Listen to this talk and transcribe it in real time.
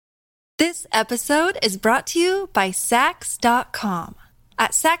This episode is brought to you by Sax.com.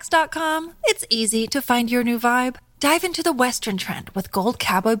 At Sax.com, it's easy to find your new vibe. Dive into the Western trend with gold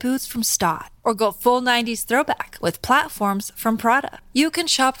cowboy boots from Stott, or go full 90s throwback with platforms from Prada. You can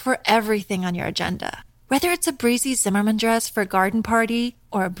shop for everything on your agenda, whether it's a breezy Zimmermann dress for a garden party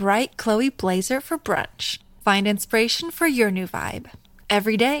or a bright Chloe blazer for brunch. Find inspiration for your new vibe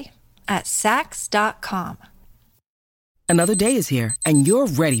every day at Sax.com. Another day is here, and you're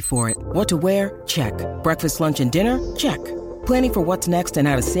ready for it. What to wear? Check. Breakfast, lunch, and dinner? Check. Planning for what's next and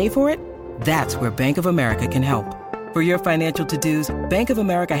how to save for it? That's where Bank of America can help. For your financial to-dos, Bank of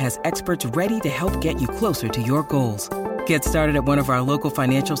America has experts ready to help get you closer to your goals. Get started at one of our local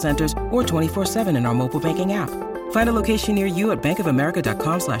financial centers or 24/7 in our mobile banking app. Find a location near you at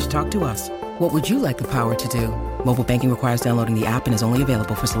bankofamerica.com/talktous. What would you like the power to do? Mobile banking requires downloading the app and is only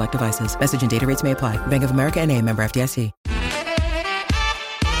available for select devices. Message and data rates may apply. Bank of America N.A., member FDIC.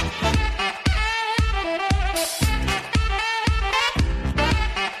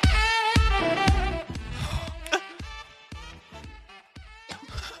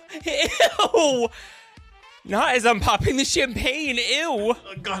 Ew! Not as I'm popping the champagne. Ew! Oh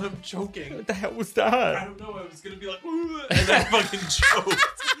God, I'm choking. What the hell was that? I don't know. I was gonna be like, ooh, and then fucking choked.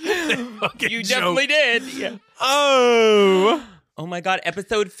 You definitely did. Yeah. Oh my God,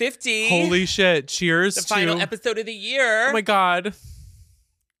 episode 50. Holy shit! Cheers! The final episode of the year. Oh my God.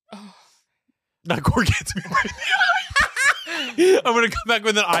 Oh. That gore gets me right now. I'm gonna come back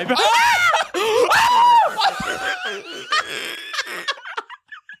with an iPad.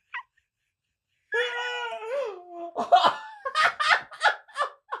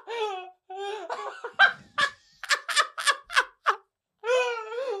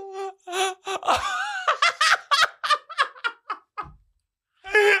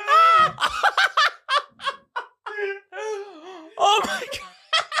 Oh my God.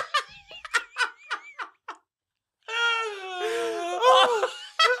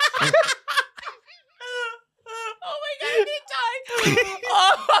 Oh my God, I did die.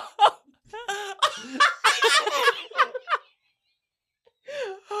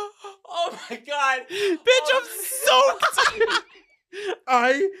 Oh my God. Bitch, I'm soaked.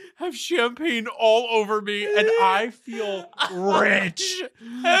 I have champagne all over me, and I feel rich.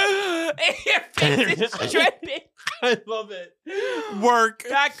 Your face is dripping. I love it. Work.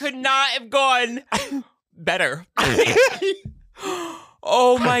 That could not have gone better.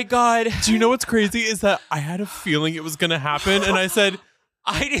 Oh my God. Do you know what's crazy is that I had a feeling it was going to happen, and I said,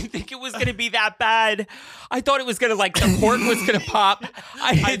 I didn't think it was going to be that bad. I thought it was going to, like, the cork was going to pop.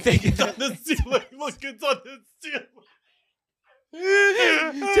 I didn't think it's on the ceiling. Look, it's on the ceiling.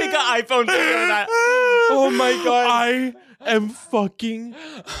 Take an iPhone picture of that. Oh my God. I am fucking...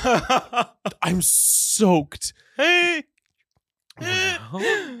 I'm soaked. Hey.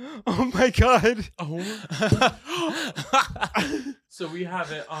 Oh my God. Oh. So we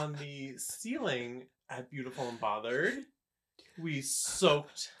have it on the ceiling at Beautiful and Bothered. We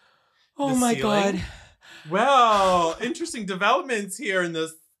soaked Oh the my ceiling. God. Well, interesting developments here in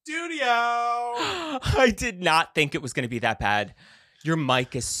the studio. I did not think it was going to be that bad. Your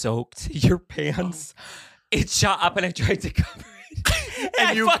mic is soaked. Your pants. It shot up and I tried to cover it.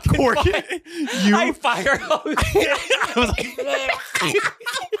 And you cork it. I fire hose. I was like...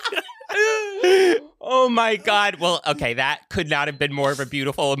 Oh my God. Well, okay, that could not have been more of a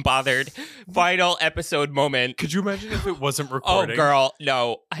Beautiful and Bothered final episode moment. Could you imagine if it wasn't recording? Oh, girl,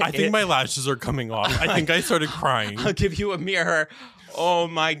 no. I think my lashes are coming off. I think I started crying. I'll give you a mirror. Oh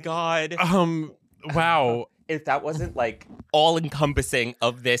my God. Wow. If that wasn't like all encompassing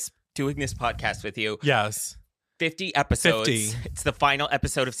of this, doing this podcast with you. Yes. 50 episodes. 50. It's the final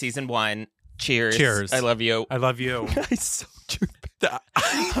episode of season 1. Cheers. Cheers. I love you. I love you. I so cute.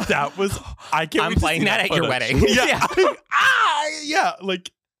 That was... I can't I'm wait to playing see that at your footage. wedding. Yeah. Yeah.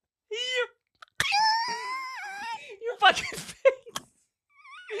 Like... Your fucking face.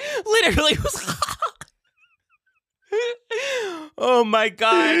 Literally was... Oh my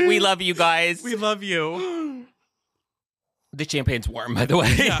God. We love you guys. We love you. The champagne's warm, by the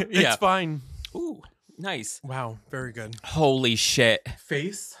way. Yeah, it's fine. Ooh, nice. Wow, very good. Holy shit.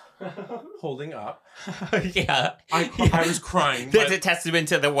 Face holding up. Yeah. I was crying. That's a testament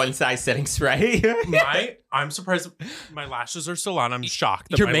to the one size settings, right? I'm surprised my lashes are still on. I'm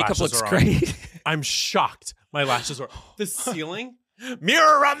shocked that Your my makeup lashes looks are great. on. I'm shocked. My lashes are... The ceiling...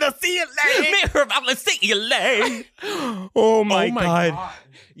 Mirror on the ceiling! Mirror on the ceiling! Oh my God.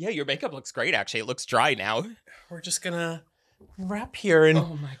 Yeah, your makeup looks great, actually. It looks dry now. We're just gonna wrap here and...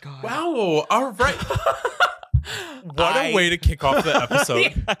 Oh my God. Wow, all right. What a way to kick off the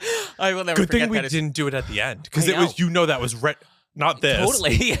episode. Yeah, I will never Good forget thing we that. didn't do it at the end. Because I it was, know. that was... not this.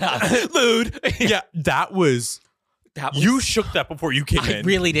 Totally, yeah. Mood. Yeah, that was you shook that before you came in.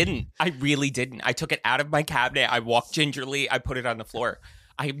 I really didn't. I took it out of my cabinet. I walked gingerly. I put it on the floor.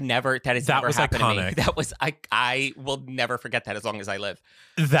 That never was happened iconic. to me. That was I will never forget that as long as I live.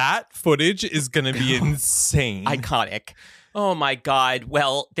 That footage is going to be insane. Iconic. Oh my God.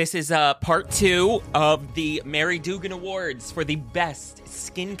 Well, this is part 2 of the Mary Dugan Awards for the best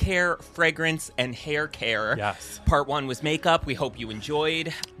skincare, fragrance, and hair care. Yes. Part 1 was makeup. We hope you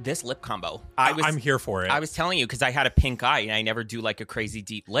enjoyed this lip combo. I'm here for it. I was telling you because I had a pink eye and I never do like a crazy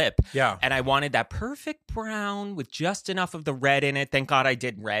deep lip. Yeah. And I wanted that perfect brown with just enough of the red in it. Thank God I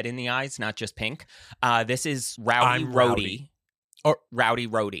did red in the eyes, not just pink. This is Rowdy I'm Rhodey. Rowdy. Or Rowdy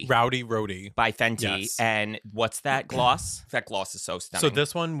Rhodey. Rowdy Rhodey. By Fenty. Yes. And what's that gloss? That gloss is so stunning. So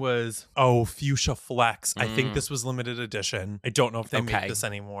this one was, Fuchsia Flex. I think this was limited edition. I don't know if they make this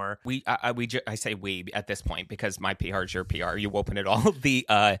anymore. I say we at this point because my PR is your PR. You open it all. The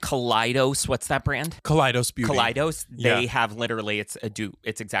Kaleidos, what's that brand? Kaleidos Beauty. Kaleidos. They have literally, it's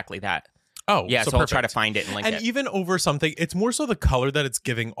exactly that. Oh, yeah. So I'll try to find it and link it. And even over something, it's more so the color that it's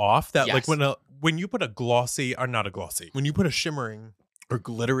giving off. That Yes. like when you put a glossy or not a glossy, when you put a shimmering or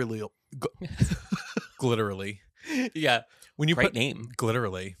glitterily, Yeah. when you Great put name.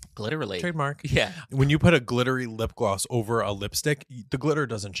 glitterily trademark. Yeah. When you put a glittery lip gloss over a lipstick, the glitter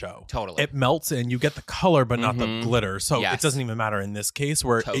doesn't show. Totally. It melts in. You get the color, but not the glitter. So Yes. it doesn't even matter in this case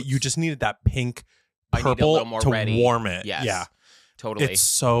where Totes. you just needed that pink I need a purple little more to ready. warm it. Yes. Yeah. Totally.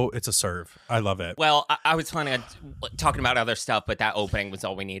 It's a serve. I love it. Well, I was planning on talking about other stuff, but that opening was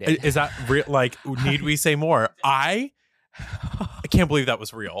all we needed. Is that real? Like, need we say more? I can't believe that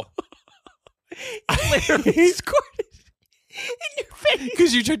was real. Literally squirted in your face.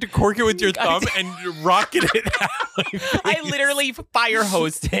 Because you tried to cork it with your thumb and rocket it out. I literally fire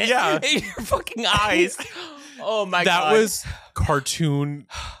hosed it in your fucking eyes. Oh my God. That was cartoon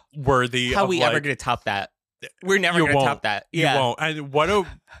worthy. How of we like, ever going to top that? We're never you going to won't. top that. You Yeah. won't. And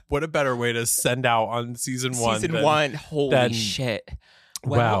what a better way to send out on season 1. Season 1. Holy shit.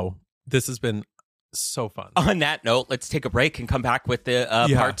 Well, Wow. This has been so fun. On that note, let's take a break and come back with the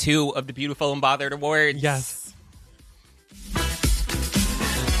part 2 of the Beautiful and Bothered Awards. Yes.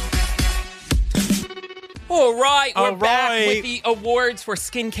 All right, we're All back right. with the awards for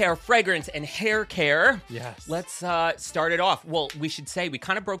skincare, fragrance, and hair care. Yes. Let's start it off. Well, we should say we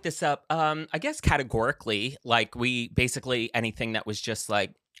kind of broke this up, I guess categorically. Like we basically anything that was just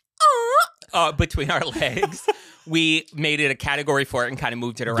like between our legs. We made it a category for it and kind of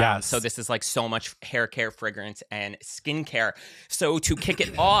moved it around. Yes. So this is like so much hair care, fragrance, and skincare. So to kick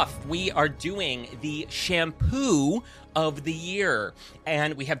it off, we are doing the shampoo of the year.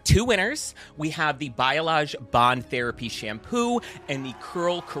 And we have 2 winners. We have the Biolage Bond Therapy Shampoo and the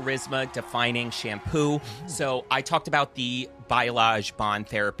Curl Charisma Defining Shampoo. So I talked about the Biolage Bond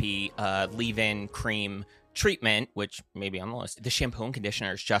Therapy leave-in cream treatment, which may be on the list. The shampoo and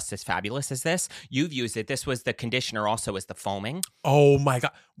conditioner is just as fabulous as this. You've used it. This was the conditioner also as the foaming. Oh my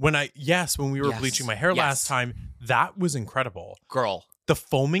God. When we were Yes. bleaching my hair last time, that was incredible. Girl. The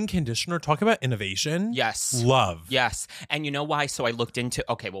foaming conditioner, talk about innovation. Yes. Love. Yes. And you know why? So I looked into,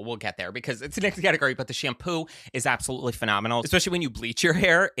 okay, well, we'll get there because it's the next category, but the shampoo is absolutely phenomenal, especially when you bleach your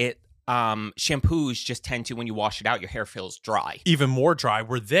hair. Shampoos just tend to, when you wash it out, your hair feels dry. Even more dry.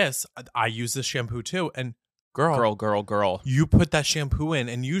 Where this, I use this shampoo too. And girl. You put that shampoo in,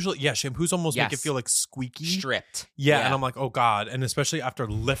 and usually, shampoos almost make it Yes. feel like squeaky. Stripped. Yeah, and I'm like, oh God. And especially after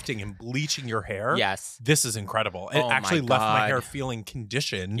lifting and bleaching your hair. Yes. This is incredible. It Oh my actually left my God. hair feeling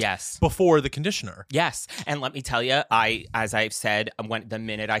conditioned Yes. before the conditioner. Yes. And let me tell you, as I've said, the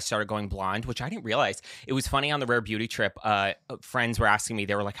minute I started going blonde, which I didn't realize, it was funny on the Rare Beauty trip, friends were asking me,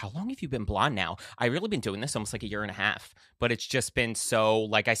 they were like, how long have you been blonde now? I've really been doing this almost like a year and a half, but it's just been so,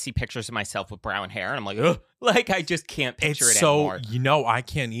 like, I see pictures of myself with brown hair and I'm like, ugh, like, I just can't picture it anymore. I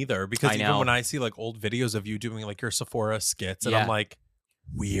can't either, because I even know. when I see like old videos of you doing like your Sephora skits, and Yeah. I'm like,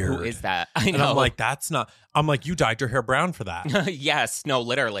 weird. Who is that? I know. And I'm like, you dyed your hair brown for that. Yes, no,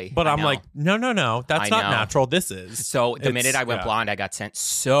 literally. But I I'm know. like, no, that's I not know. natural. This is. So the It's- minute I went yeah. blonde, I got sent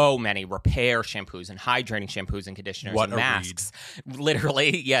so many repair shampoos and hydrating shampoos and conditioners What and a read. masks.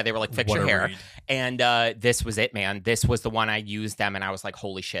 Literally, yeah, they were like, fix What your a hair. read. And this was it, man. This was the one I used them, and I was like,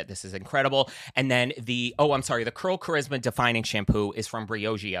 holy shit, this is incredible. And then the Curl Charisma Defining Shampoo is from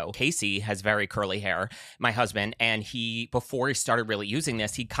Briogeo. Casey has very curly hair, my husband, and before he started really using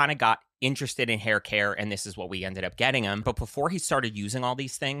this, he kind of got interested in hair care, and this is what we ended up getting him. But before he started using all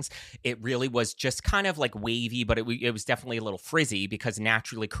these things, it really was just kind of like wavy, but it was definitely a little frizzy because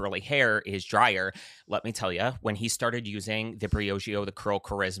naturally curly hair is drier. Let me tell you, when he started using the Briogeo, the Curl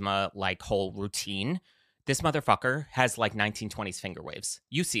Charisma, like whole routine, This motherfucker has like 1920s finger waves.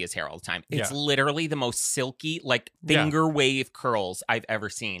 You see his hair all the time. It's Yeah. literally the most silky, like finger wave curls I've ever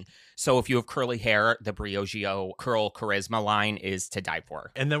seen. So if you have curly hair, the Briogeo Curl Charisma line is to die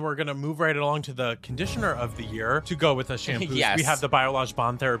for. And then we're going to move right along to the conditioner of the year to go with the shampoos. Yes. We have the Biolage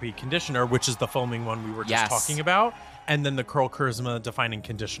Bond Therapy Conditioner, which is the foaming one we were just talking about. And then the Curl Charisma Defining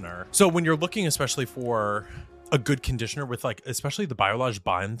Conditioner. So when you're looking especially for a good conditioner with like, especially the Biolage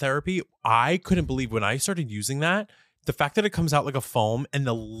Bond Therapy, I couldn't believe when I started using that, the fact that it comes out like a foam and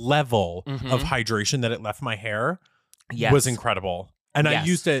the level of hydration that it left my hair was incredible. And I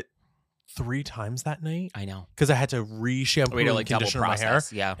used it 3 times that night. I know. Because I had to re-shampoo and like conditioner my hair.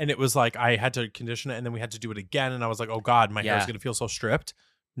 Yeah. And it was like I had to condition it and then we had to do it again. And I was like, oh God, my hair is going to feel so stripped.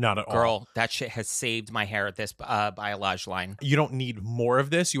 Not at all. Girl, that shit has saved my hair at this Biolage line. You don't need more of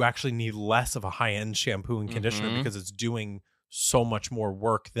this. You actually need less of a high-end shampoo and conditioner because it's doing so much more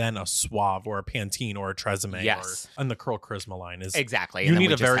work than a Suave or a Pantene or a Tresemme. Yes. And the Curl Charisma line is exactly. You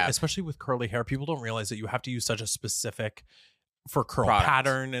need a very, especially with curly hair, people don't realize that you have to use such a specific for curl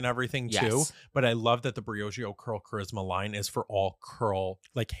pattern and everything too. But I love that the Briogeo Curl Charisma line is for all curl,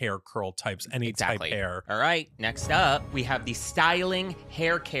 like hair curl types, any type hair. All right, next up, we have the styling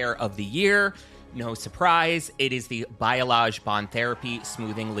hair care of the year. No surprise, it is the Biolage Bond Therapy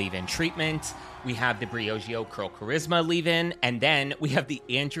Smoothing Leave-In Treatment. We have the Briogeo Curl Charisma Leave-In, and then we have the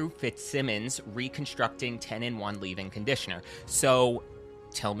Andrew Fitzsimmons Reconstructing 10-in-1 Leave-In Conditioner. So,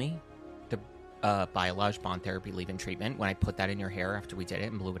 tell me, Biolage Bond Therapy Leave-In Treatment, when I put that in your hair after we did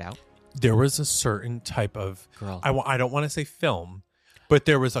it and blew it out? There was a certain type of, I don't want to say film, but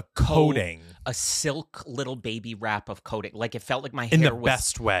there was a coating. A silk little baby wrap of coating. Like it felt like my in hair the was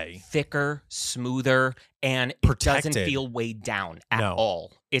best way. Thicker, smoother, and Protected. It doesn't feel weighed down at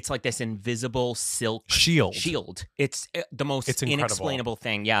all. It's like this invisible silk shield. It's the most inexplainable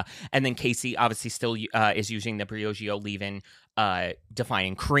thing. Yeah. And then Casey obviously still is using the Briogeo Leave-In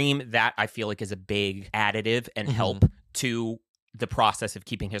Defining Cream. That I feel like is a big additive and help to the process of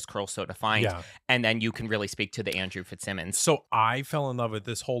keeping his curls so defined. Yeah. And then you can really speak to the Andrew Fitzsimmons. So I fell in love with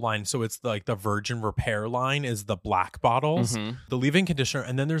this whole line. So it's like the Virgin Repair line is the black bottles, the leave-in conditioner,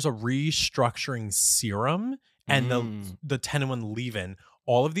 and then there's a restructuring serum and the 10-in-1 leave-in.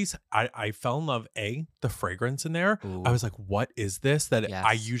 All of these, I fell in love, the fragrance in there. Ooh. I was like, what is this?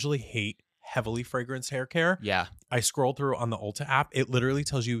 I usually hate heavily fragranced hair care. Yeah. I scrolled through on the Ulta app. It literally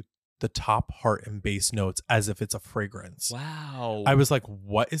tells you the top, heart, and base notes as if it's a fragrance. Wow. I was like,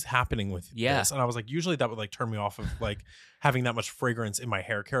 what is happening with this? And I was like, usually that would like turn me off of like having that much fragrance in my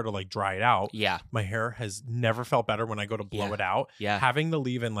hair care to like dry it out. Yeah. My hair has never felt better when I go to blow it out. Yeah. Having the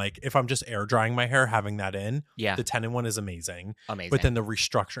leave-in, like if I'm just air drying my hair, having that in, the 10-in-1 is amazing. But then the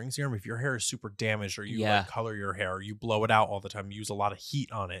restructuring serum, if your hair is super damaged or you like color your hair or you blow it out all the time, you use a lot of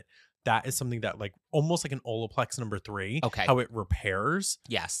heat on it. That is something that like almost like an Olaplex number 3. Okay. How it repairs.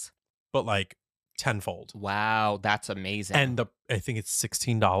 Yes. But like tenfold. Wow, that's amazing. And I think it's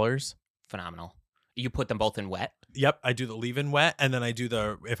 $16. Phenomenal. You put them both in wet? Yep, I do the leave-in wet, and then I do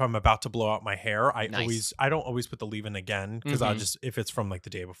if I'm about to blow out my hair, I don't always put the leave-in again because I'll just, if it's from like the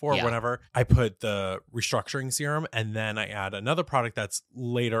day before or whatever, I put the restructuring serum, and then I add another product that's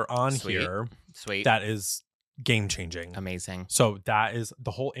later on here. Sweet. That is game-changing. Amazing. So that is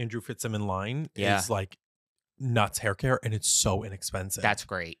the whole Andrew Fitzsimmons line is like nuts hair care, and it's so inexpensive. That's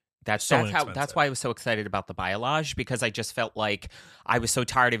great. That's why I was so excited about the Biolage, because I just felt like I was so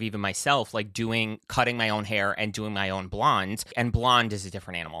tired of even myself like cutting my own hair and doing my own blonde, and blonde is a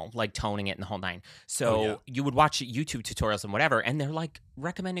different animal, like toning it and the whole nine. So you would watch YouTube tutorials and whatever, and they're like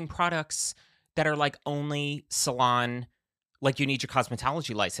recommending products that are like only salon, like you need your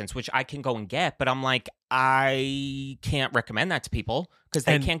cosmetology license, which I can go and get, but I'm like, I can't recommend that to people because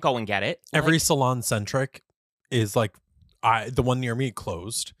they can't go and get it. Every salon centric is like, the one near me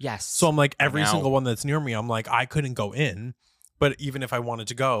closed. Yes. So I'm like, every single one that's near me, I'm like, I couldn't go in. But even if I wanted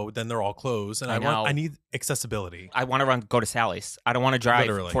to go, then they're all closed. And I need accessibility. I want to go to Sally's. I don't want to drive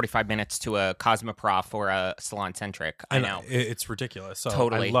 45 minutes to a Cosmoprof or a Salon Centric. I know. It's ridiculous. So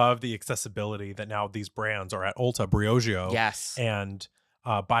totally. I love the accessibility that now these brands are at Ulta, Briogeo. Yes. And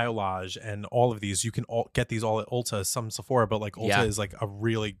Biolage and all of these. You can get these all at Ulta, some Sephora, but like Ulta is like a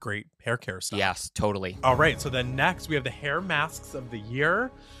really great hair care stuff. Yes, totally. All right, so then next we have the hair masks of the year.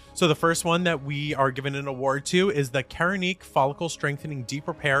 So the first one that we are giving an award to is the Keranique Follicle Strengthening Deep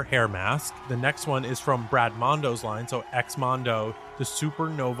Repair Hair Mask. The next one is from Brad Mondo's line, so X Mondo, the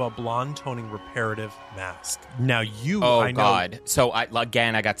Supernova Blonde Toning Reparative Mask. Now I know, God. So I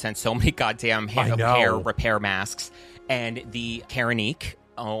got sent so many goddamn hair repair masks. And the Keranique,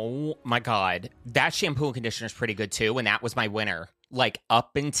 oh my God, that shampoo and conditioner is pretty good too. And that was my winner. like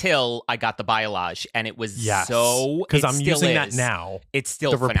up until I got the Biolage, and it was so because I'm using that now. It's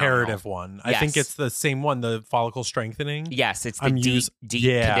still the phenomenal. reparative one. I think it's the same one, the follicle strengthening. Yes, it's the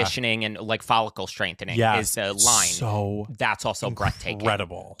deep conditioning and like follicle strengthening is the line. So that's also breathtaking.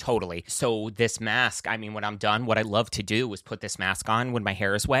 Incredible. Totally. So this mask, I mean, when I'm done, what I love to do is put this mask on when my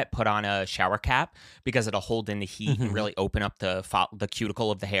hair is wet, put on a shower cap because it'll hold in the heat and really open up the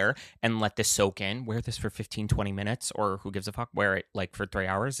cuticle of the hair, and let this soak in. Wear this for 15, 20 minutes, or who gives a fuck? Wear it like for 3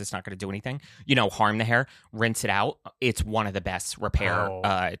 hours. It's not going to do anything, harm the hair. Rinse it out. It's one of the best repair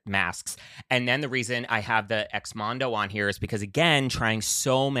masks. And then the reason I have the X Mondo on here is because, again, trying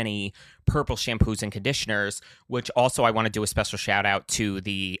so many purple shampoos and conditioners, which also I want to do a special shout out to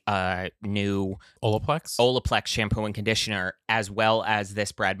the new Olaplex shampoo and conditioner, as well as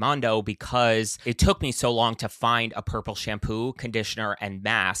this Brad Mondo, because it took me so long to find a purple shampoo, conditioner, and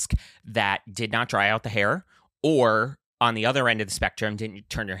mask that did not dry out the hair, or on the other end of the spectrum, didn't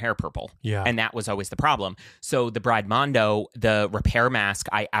turn your hair purple. Yeah. And that was always the problem. So the Brad Mondo, the repair mask,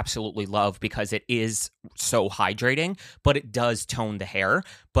 I absolutely love because it is so hydrating, but it does tone the hair.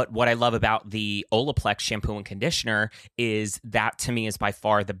 But what I love about the Olaplex shampoo and conditioner is that, to me, is by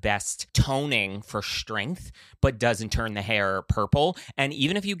far the best toning for strength, but doesn't turn the hair purple. And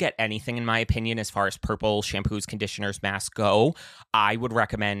even if you get anything, in my opinion, as far as purple shampoos, conditioners, masks go, I would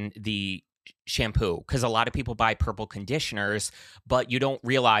recommend the shampoo, because a lot of people buy purple conditioners, but you don't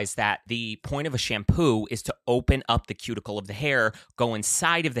realize that the point of a shampoo is to open up the cuticle of the hair, go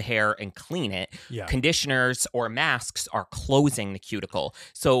inside of the hair and clean it. Yeah. Conditioners or masks are closing the cuticle.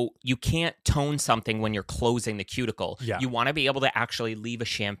 So you can't tone something when you're closing the cuticle. Yeah. You want to be able to actually leave a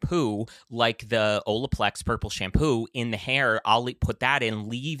shampoo like the Olaplex purple shampoo in the hair. I'll put that in,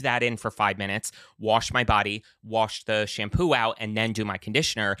 leave that in for 5 minutes, wash my body, wash the shampoo out, and then do my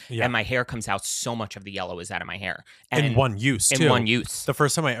conditioner. Yeah. And my hair comes out, so much of the yellow is out of my hair. And in one use, too. In one use. The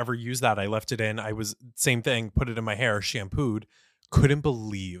first time I ever used that, I left it in. I was, same thing, put it in my hair, shampooed. Couldn't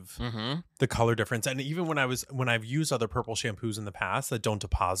believe the color difference. And even when I've used other purple shampoos in the past that don't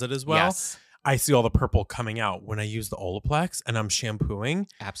deposit as well, I see all the purple coming out. When I use the Olaplex and I'm shampooing,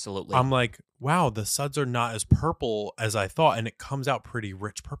 absolutely, I'm like, wow, the suds are not as purple as I thought. And it comes out pretty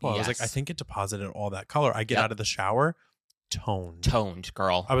rich purple. I was like, I think it deposited all that color. I get out of the shower, toned,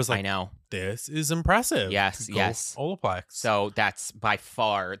 girl. I was like, I know, this is impressive. Yes. Olaplex. So that's by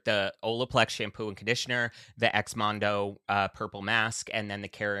far the Olaplex shampoo and conditioner, the X Mondo purple mask, and then the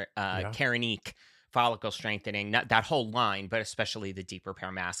Keranique follicle strengthening. That whole line, but especially the deep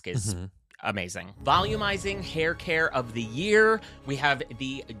repair mask is amazing. Volumizing hair care of the year, we have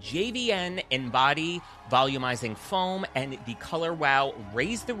the JVN Embody Volumizing Foam and the Color Wow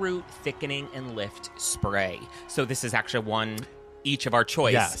Raise the Root Thickening and Lift Spray. So this is actually one each of our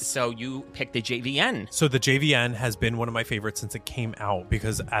choice. Yes. So you picked the JVN. So the JVN has been one of my favorites since it came out,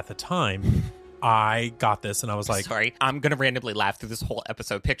 because at the time I got this and I was like, sorry, I'm going to randomly laugh through this whole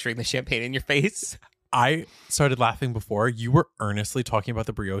episode picturing the champagne in your face. I started laughing before you were earnestly talking about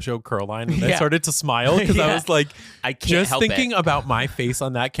the Brioche curl line, and I started to smile because I was like, I can't just help thinking about my face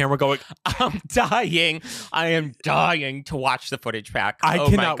on that camera going, I'm dying. I am dying to watch the footage back. I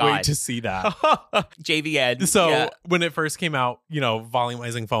cannot wait to see that. JVN. So when it first came out,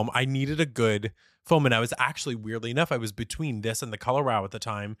 volumizing foam, I needed a good foam, and I was actually, weirdly enough, I was between this and the Color Wow at the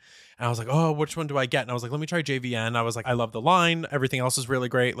time, and I was like, oh, which one do I get? And I was like, let me try JVN. I was like, I love the line, everything else is really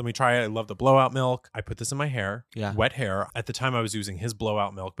great, let me try it. I love the blowout milk. I put this in my hair, wet hair. At the time I was using his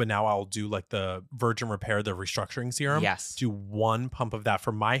blowout milk, but now I'll do like the Virgin Repair, the restructuring serum. Do one pump of that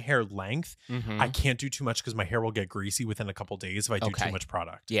for my hair length. I can't do too much because my hair will get greasy within a couple days if I do too much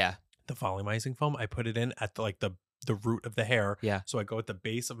product. The volumizing foam, I put it in at the root of the hair. So I go at the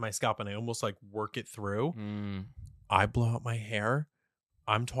base of my scalp and I almost like work it through. I blow out my hair.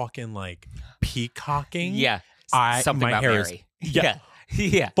 I'm talking like peacocking. Something my about hair Mary.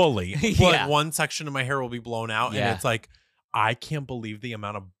 is fully. Like one section of my hair will be blown out, and it's like, I can't believe the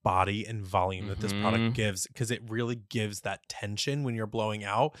amount of body and volume that this product gives, because it really gives that tension when you're blowing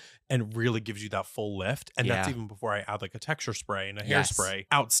out and really gives you that full lift. And that's even before I add like a texture spray and a hairspray.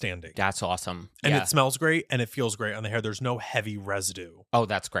 Outstanding. That's awesome. And it smells great and it feels great on the hair. There's no heavy residue. Oh,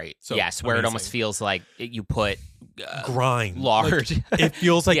 that's great. So where it almost feels like you put grind, lard. Like, it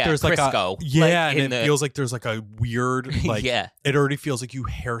feels like there's like Crisco, and it feels like there's like a weird, like it already feels like you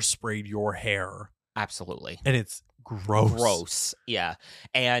hairsprayed your hair. Absolutely. And it's Gross. Yeah.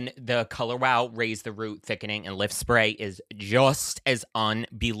 And the Color Wow Raise the Root Thickening and Lift Spray is just as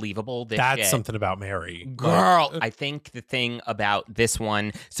unbelievable. That's something about Mary. Girl, I think the thing about this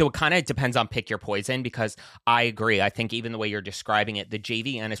one, so it kind of depends on pick your poison, because I agree. I think even the way you're describing it, the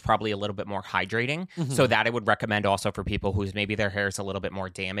JVN is probably a little bit more hydrating. So that I would recommend also for people whose maybe their hair is a little bit more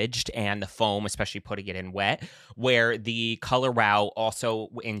damaged, and the foam, especially putting it in wet, where the Color Wow also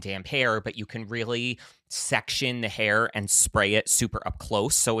in damp hair, but you can really section the hair and spray it super up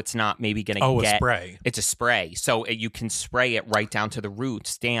close, so it's not maybe going to get... a spray. It's a spray, so you can spray it right down to the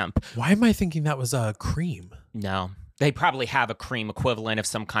roots, damp. Why am I thinking that was a cream? No. They probably have a cream equivalent of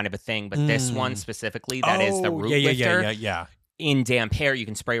some kind of a thing, but this one specifically, that is the root lifter. Yeah. In damp hair, you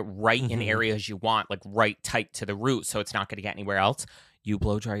can spray it right in areas you want, like right tight to the root, so it's not going to get anywhere else. You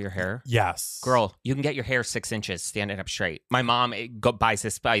blow dry your hair? Yes. Girl, you can get your hair 6 inches standing up straight. My mom buys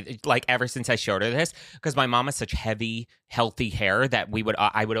this, like, ever since I showed her this, because my mom has such heavy, healthy hair that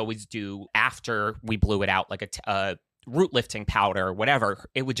I would always do after we blew it out, like a root lifting powder or whatever,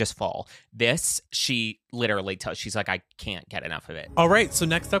 it would just fall. This, she literally she's like, I can't get enough of it. All right, so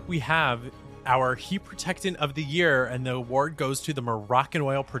next up we have our heat protectant of the year, and the award goes to the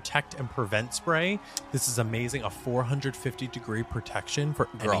Moroccanoil Protect and Prevent Spray. This is amazing, a 450-degree protection for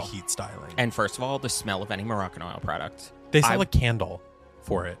any heat styling. And first of all, the smell of any Moroccanoil product. They sell a candle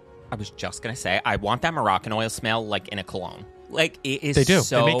for it. I was just going to say, I want that Moroccanoil smell like in a cologne. Like, it is They do.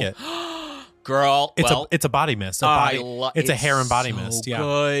 so... They make it. Girl, it's a body mist. It's a hair and body mist. Yeah,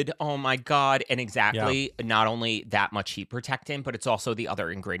 good. Oh my God! And exactly, not only that much heat protectant, but it's also the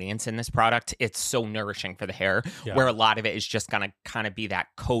other ingredients in this product. It's so nourishing for the hair. Yeah. Where a lot of it is just gonna kind of be that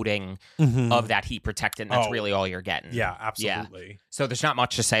coating of that heat protectant. That's really all you're getting. Yeah, absolutely. Yeah. So there's not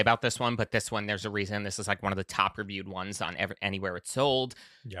much to say about this one, but this one, there's a reason. This is like one of the top reviewed ones on anywhere it's sold.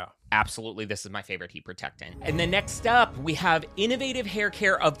 Yeah. Absolutely, this is my favorite heat protectant. And then next up, we have Innovative Hair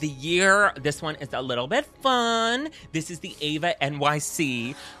Care of the Year. This one is a little bit fun. This is the Ava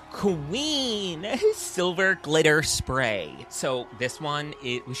NYC Queen Silver Glitter Spray. So this one,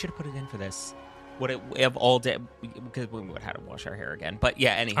 we should have put it in for this. Would it have all day, because we would have had to wash our hair again. But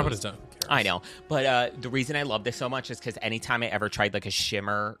yeah, anyhow. I would have done. I know. But the reason I love this so much is because anytime I ever tried like a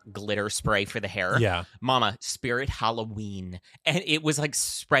shimmer glitter spray for the hair, Mama, Spirit Halloween. And it was like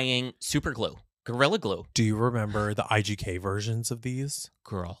spraying super glue, Gorilla Glue. Do you remember the IGK versions of these?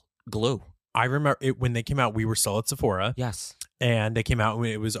 Girl, glue. I remember it when they came out, we were still at Sephora. Yes. And they came out when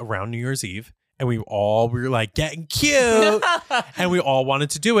it was around New Year's Eve. And we were like getting cute. And we all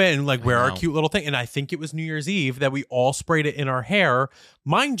wanted to do it and like wear our cute little thing. And I think it was New Year's Eve that we all sprayed it in our hair.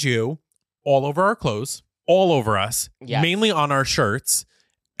 Mind you, all over our clothes, all over us, mainly on our shirts.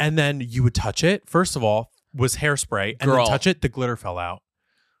 And then you would touch it. First of all, was hairspray. And then touch it, the glitter fell out.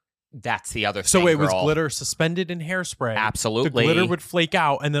 That's the other thing, So it was glitter suspended in hairspray. Absolutely. The glitter would flake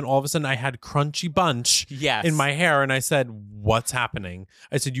out, and then all of a sudden I had crunchy bunch in my hair, and I said, what's happening?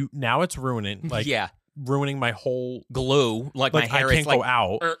 I said, now it's ruining. Like, ruining my whole glue. Like my hair I can't go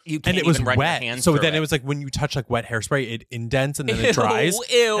out. You can't and it was even run wet. Your hands so then it was like when you touch like wet hairspray, it indents and then it dries.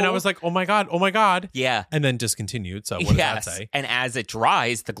 Ew. And I was like, oh my God. Yeah. And then discontinued. So what does that say? And as it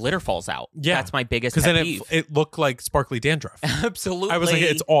dries, the glitter falls out. Yeah. That's my biggest pet peeve. Because then it looked like sparkly dandruff. Absolutely. I was like,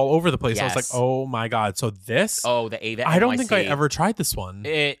 it's all over the place. I was like, oh my God. So this. Oh, the Ava I don't NYC, think I ever tried this one.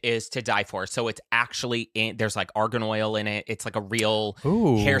 It is to die for. So it's actually, there's like argan oil in it. It's like a real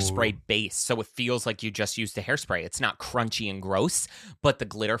hairspray base. So it feels like you just used the hairspray. It's not crunchy and gross, but the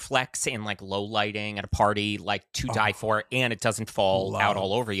glitter flecks in like low lighting at a party, like to die for, and it doesn't fall out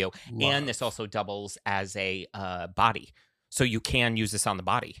all over you. And this also doubles as a body. So you can use this on the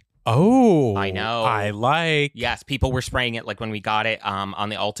body. Oh, I know. I like. Yes, people were spraying it like when we got it on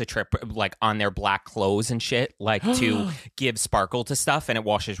the Ulta trip, like on their black clothes and shit, like to give sparkle to stuff, and it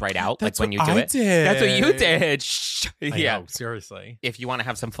washes right out. That's like when you what do I it. did. That's what you did. Shh. I know, seriously. If you want to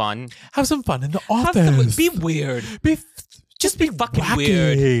have some fun, have some fun in the office. Be weird. Just be fucking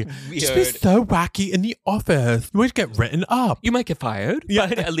wacky. Weird. Just be so wacky in the office. You might get written up. You might get fired,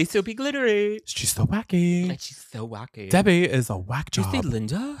 but at least it'll be glittery. She's so wacky. She's so wacky. Debbie is a whack job. Do you see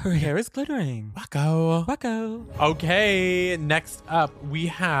Linda? Her hair is glittering. Wacko. Okay, next up we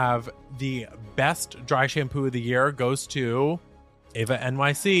have the best dry shampoo of the year goes to Ava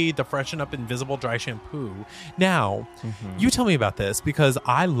NYC, the Freshen Up Invisible Dry Shampoo. Now, you tell me about this because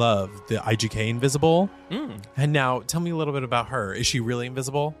I love the IGK Invisible. And now, tell me a little bit about her. Is she really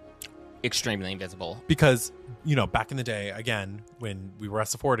invisible? extremely invisible. Because, you know, back in the day, again, when we were at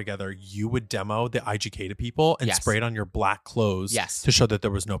Sephora together, you would demo the IGK to people and spray it on your black clothes to show that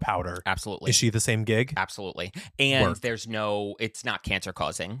there was no powder. Absolutely. Is she the same gig? Absolutely. And there's it's not cancer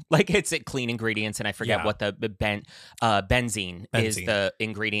causing. Like, it's clean ingredients, and I forget what the benzene is the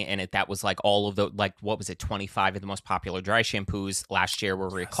ingredient in it. That was like all of the, like, what was it, 25 of the most popular dry shampoos last year were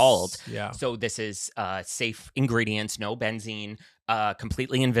recalled. Yeah. So this is safe ingredients, no benzene.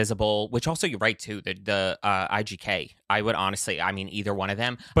 Completely invisible, which also you're right too. The IGK, I would honestly, I mean, either one of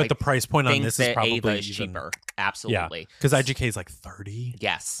them. But the price point on this is probably Ava is cheaper. Absolutely, because IGK is like 30.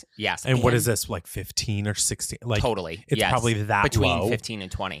 Yes. And what is this, like 15 or 16? Like totally, it's probably that between low. 15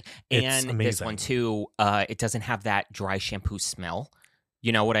 and 20. It's and amazing. This one too, it doesn't have that dry shampoo smell.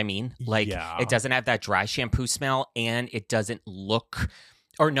 You know what I mean? Like it doesn't have that dry shampoo smell, and it doesn't look.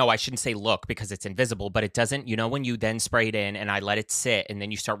 Or no, I shouldn't say look because it's invisible, but it doesn't, you know, when you then spray it in and I let it sit and then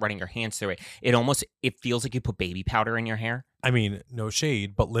you start running your hands through it, it feels like you put baby powder in your hair. I mean, no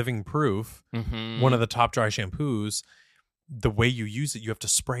shade, but Living Proof, one of the top dry shampoos, the way you use it, you have to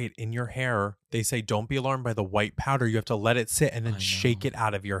spray it in your hair. They say don't be alarmed by the white powder. You have to let it sit and then shake it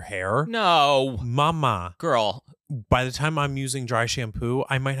out of your hair. No. Mama. Girl. By the time I'm using dry shampoo,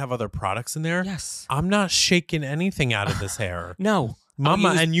 I might have other products in there. Yes. I'm not shaking anything out of this hair. No.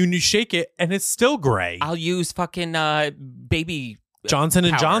 Mama, and you shake it and it's still gray. I'll use fucking baby Johnson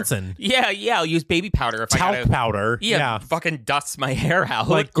and powder. Johnson. Yeah, I'll use baby powder if Talc powder. Yeah, fucking dusts my hair out.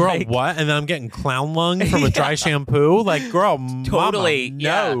 Like, girl, what? And then I'm getting clown lung from a dry shampoo? Like, girl, totally. Mama,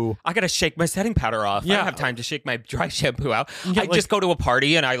 no. Yeah. I gotta shake my setting powder off. I don't have time to shake my dry shampoo out. I just go to a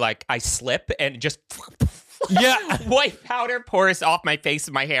party and I slip and just white powder pours off my face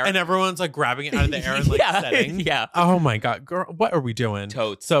and my hair. And everyone's like grabbing it out of the air and like setting. Yeah. Oh my God, girl, what are we doing?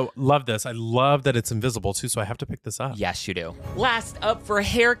 Totes. So love this. I love that it's invisible too, so I have to pick this up. Yes, you do. Last up for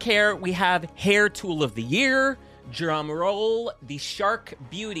hair care, we have Hair Tool of the Year. Drum roll, the Shark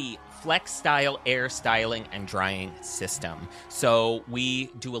Beauty Flex Style Air Styling and Drying System. So we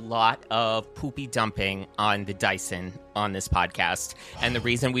do a lot of poopy dumping on the Dyson on this podcast. And the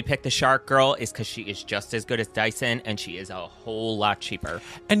reason we picked the Shark Girl is because she is just as good as Dyson, and she is a whole lot cheaper.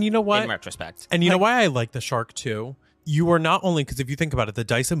 And you know what? In retrospect. And you know why I like the Shark too? You are not only, because if you think about it, the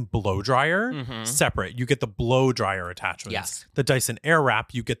Dyson blow dryer, separate. You get the blow dryer attachments. Yes. The Dyson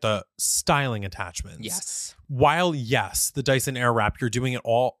Airwrap, you get the styling attachments. Yes. While, yes, the Dyson Airwrap, you're doing it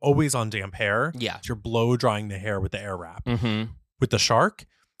all always on damp hair. Yeah. You're blow drying the hair with the Airwrap. With the Shark,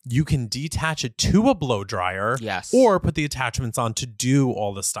 you can detach it to a blow dryer. Yes. Or put the attachments on to do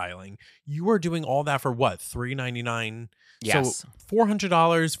all the styling. You are doing all that for what? $399? Yes. So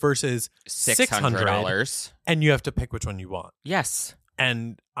 $400 versus $600. And you have to pick which one you want. Yes.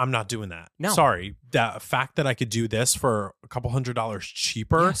 And I'm not doing that. No. Sorry. The fact that I could do this for a couple $100s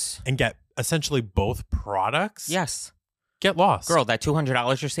cheaper and get essentially both products. Yes. Get lost. Girl, that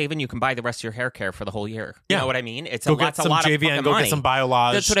 $200 you're saving, you can buy the rest of your hair care for the whole year. You know what I mean? It's go a lot some of JVN, fucking go money. get some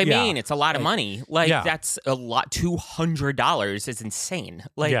Biolage. That's what I mean. It's a lot of money. Like, Yeah. that's a lot. $200 is insane.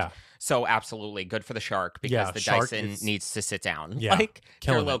 Like, so absolutely good for the Shark because the Shark Dyson needs to sit down. Yeah, Like, they're a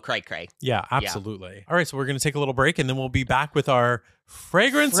killing little it. cray-cray. Yeah, absolutely. All right, so we're going to take a little break and then we'll be back with our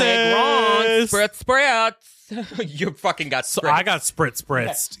fragrances. Spritz. You fucking got So spritz. I got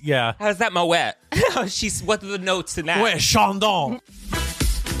spritzed. Yeah. How's that Moet? What are the notes in that? Wait, Chandon.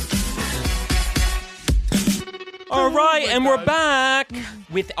 All right, and we're back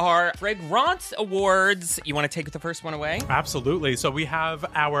with our Fragrance Awards. You want to take the first one away? Absolutely. So we have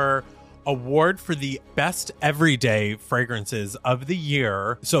our award for the best everyday fragrances of the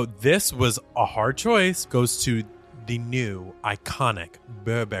year. So this was a hard choice. Goes to the new iconic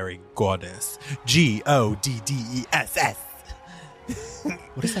Burberry Goddess. Goddess.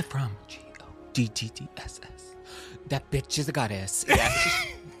 What is that from? Goddess. That bitch is a goddess. Yeah.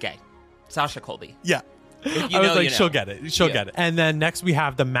 Okay. Sasha Colby. Yeah. If you I was know, like, you know. she'll get it. She'll get it. And then next we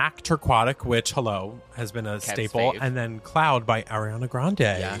have the MAC Turquotic, which, has been a staple. fave. And then Cloud by Ariana Grande.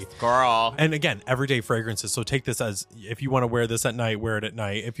 Yes, girl. And again, everyday fragrances. So take this as, if you want to wear this at night, wear it at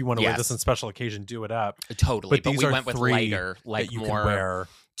night. If you want to wear this on special occasion, do it up. Totally. But these we are went with three lighter, like that you more can wear.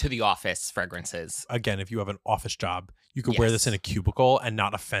 To the office fragrances. Again, if you have an office job, you could wear this in a cubicle and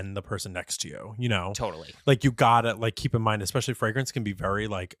not offend the person next to you, you know? Totally. Like, you gotta, like, keep in mind, especially fragrance can be very,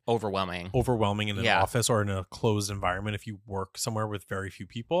 like, overwhelming in an office or in a closed environment if you work somewhere with very few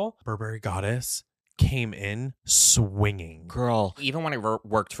people. Burberry Goddess came in swinging. Girl, even when I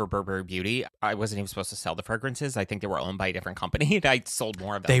worked for Burberry Beauty, I wasn't even supposed to sell the fragrances. I think they were owned by a different company, and I sold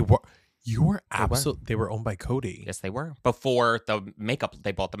more of them. They were. You were absolutely. They were owned by Coty. Yes, they were. Before the makeup,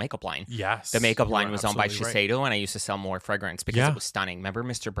 they bought the makeup line. Yes. The makeup line was owned by absolutely Shiseido, and I used to sell more fragrance because it was stunning. Remember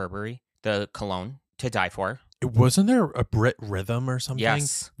Mr. Burberry? the cologne, to die for. Wasn't there a Brit Rhythm or something?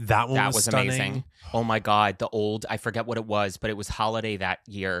 Yes. That one was stunning. Amazing. Oh my God. I forget what it was, but it was holiday that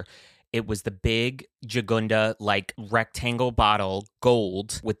year. It was the big Jagunda, like rectangle bottle,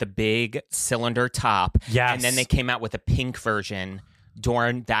 gold with the big cylinder top. Yes. And then they came out with a pink version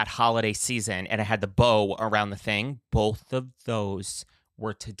during that holiday season, and it had the bow around the thing. Both of those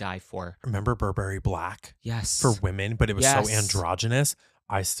were to die for. Remember Burberry Black? Yes. For women, but it was so androgynous.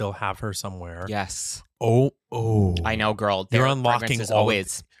 I still have her somewhere. Yes. Oh. I know, girl. You're unlocking all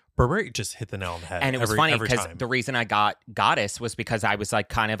always. Burberry just hit the nail on the head. And it was funny because the reason I got Goddess was because I was like,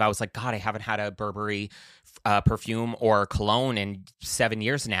 God, I haven't had a Burberry perfume or cologne in 7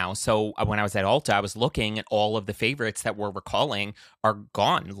 years now. So when I was at Ulta, I was looking at all of the favorites that we're recalling are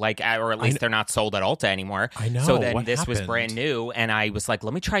gone, like, or at least they're not sold at Ulta anymore. I know. So then this was brand new, and I was like,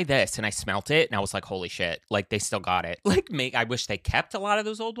 let me try this, and I smelt it, and I was like, holy shit, like they still got it. Like, I wish they kept a lot of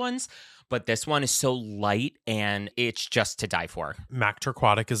those old ones. But this one is so light, and it's just to die for. MAC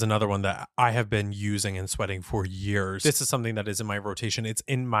Turquatic is another one that I have been using and sweating for years. This is something that is in my rotation. It's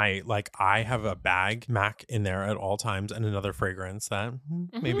in my, like, I have a bag, MAC, in there at all times, and another fragrance that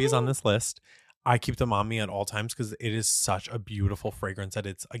maybe is on this list. I keep them on me at all times because it is such a beautiful fragrance that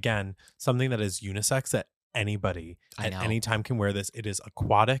it's, again, something that is unisex that anybody at any time can wear this. It is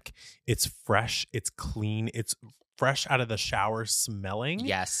aquatic. It's fresh. It's clean. It's fresh out of the shower smelling.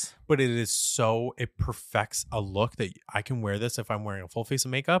 Yes. But it perfects a look that I can wear this if I'm wearing a full face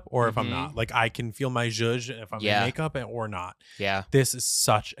of makeup or if I'm not. Like, I can feel my zhuzh if I'm in makeup or not. Yeah. This is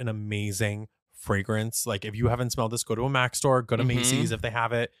such an amazing fragrance. Like, if you haven't smelled this, go to a MAC store, go to Macy's if they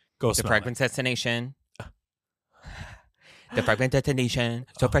have it, go smell it. The Fragrance Destination. The Fragrance Destination.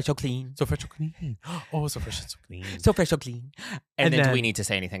 So fresh, so clean. So fresh, so clean. Oh, so fresh, so clean. So fresh, so clean. And then do we need to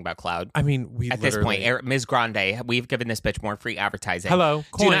say anything about Cloud? I mean, at this point, Ms. Grande, we've given this bitch more free advertising. Hello.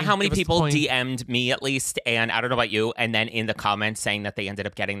 Do you know how many people DM'd me, at least, and I don't know about you, and then in the comments saying that they ended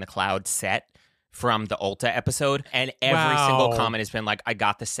up getting the Cloud set from the Ulta episode, and every single comment has been like, I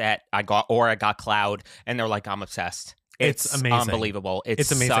got the set, I got Cloud, and they're like, I'm obsessed. It's amazing. Unbelievable.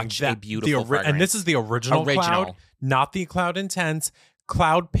 It's amazing. Such a beautiful fragrance. And this is the original Cloud, not the Cloud Intense.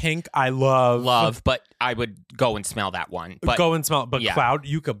 Cloud Pink, I love, but I would go and smell that one. But go and smell it. But Cloud,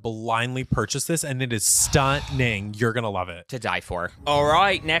 you could blindly purchase this, and it is stunning. You're gonna love it. To die for. All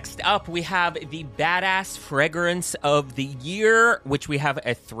right, next up we have the badass fragrance of the year, which we have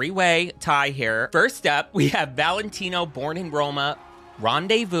a 3-way tie here. First up, we have Valentino Born in Roma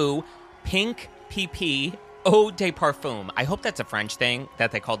Rendezvous Pink PP Eau de Parfum. I hope that's a French thing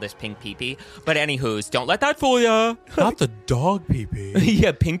that they call this pink pee-pee. But anywho's, don't let that fool ya. Not the dog pee-pee.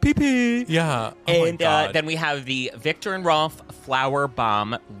 Yeah, pink pee-pee. Yeah. Oh and then we have the Viktor and Rolf Flower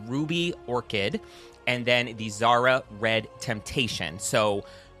Bomb Ruby Orchid. And then the Zara Red Temptation. So,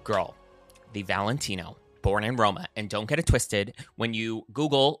 girl, the Valentino Born in Roma. And don't get it twisted. When you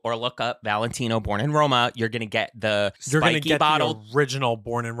Google or look up Valentino Born in Roma, you're going to get the spiky bottle. The original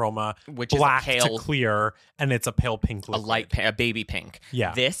Born in Roma, which black is a pale, to clear, and it's a pale pink liquid. A baby pink.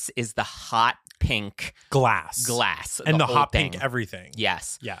 Yeah. This is the hot pink glass. And the hot thing. pink everything.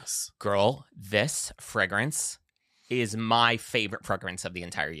 Yes. Girl, this fragrance is my favorite fragrance of the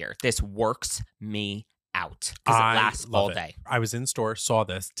entire year. This works me out because it lasts all day. I was in store, saw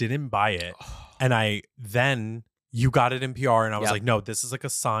this, didn't buy it, and you got it in PR, and I was like, no, this is like a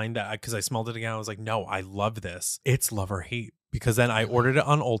sign that because I smelled it again, I was like, no, I love this. It's love or hate because then I ordered it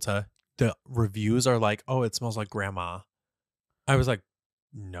on Ulta. The reviews are like, oh, it smells like grandma. I was like,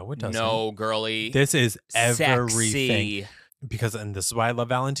 no, it doesn't. No, girly, this is everything. Sexy. Because, and this is why I love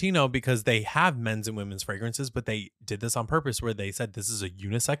Valentino, because they have men's and women's fragrances, but they did this on purpose where they said this is a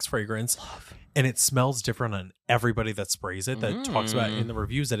unisex fragrance and it smells different on everybody that sprays it, that talks about in the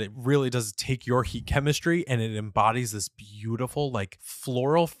reviews, that it really does take your heat chemistry and it embodies this beautiful, like,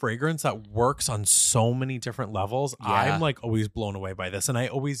 floral fragrance that works on so many different levels. Yeah. I'm like always blown away by this. And I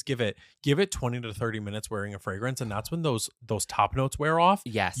always give it 20 to 30 minutes wearing a fragrance. And that's when those top notes wear off.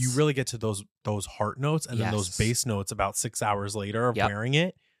 Yes. You really get to those heart notes and then those base notes about 6 hours later of wearing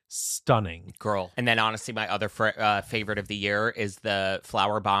it. Stunning. Girl. And then honestly, my other favorite of the year is the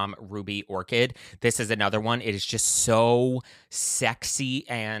Flower Bomb Ruby Orchid. This is another one. It is just so sexy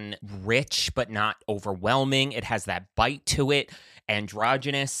and rich, but not overwhelming. It has that bite to it.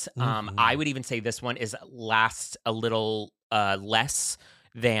 Androgynous. I would even say this one lasts a little less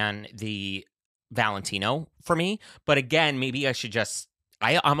than the Valentino for me. But again, maybe I should just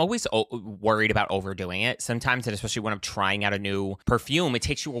I'm always worried about overdoing it sometimes, and especially when I'm trying out a new perfume, it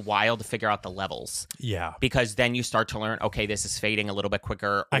takes you a while to figure out the levels. Yeah. Because then you start to learn, okay, this is fading a little bit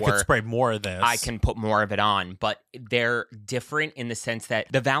quicker. I could spray more of this. I can put more of it on. But they're different in the sense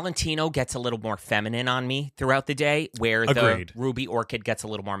that the Valentino gets a little more feminine on me throughout the day, where the Ruby Orchid gets a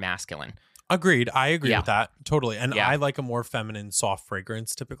little more masculine. Agreed. I agree with that. Totally. And Yeah. I like a more feminine, soft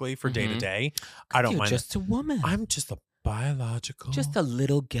fragrance typically for day to day. I don't You're mind. just a woman. I'm just a biological. Just a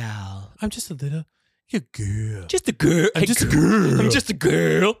little gal. I'm just a little girl. Just a girl. I'm just a girl. I'm just a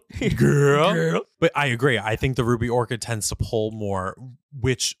girl. Girl. But I agree. I think the Ruby Orchid tends to pull more,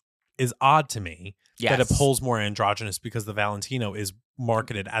 which is odd to me. Yes. That it pulls more androgynous because the Valentino is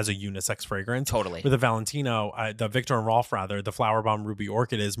marketed as a unisex fragrance. Totally. With the Valentino, the Viktor and Rolf rather, the Flower Bomb Ruby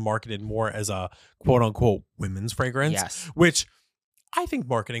Orchid is marketed more as a quote unquote women's fragrance. Yes. Which I think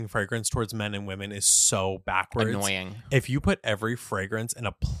marketing fragrance towards men and women is so backwards. Annoying. If you put every fragrance in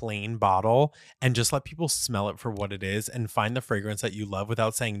a plain bottle and just let people smell it for what it is and find the fragrance that you love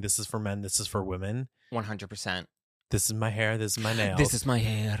without saying this is for men, this is for women. 100%. This is my hair, this is my nails. This is my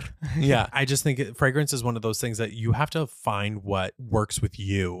hair. Yeah, I just think fragrance is one of those things that you have to find what works with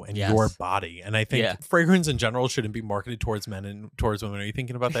you and your body. And I think fragrance in general shouldn't be marketed towards men and towards women. Are you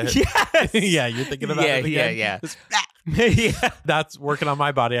thinking about that? Yes. Yeah, you're thinking about it again? Yeah. Yeah. That's working on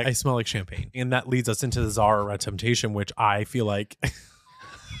my body. I smell like champagne. And that leads us into the Zara Red Temptation, which I feel like...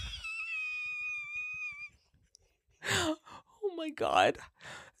 Oh my God.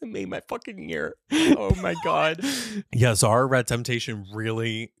 It made my fucking ear. Oh my God. Yeah, Zara Red Temptation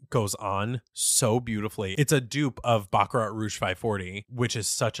really goes on so beautifully. It's a dupe of Baccarat Rouge 540, which is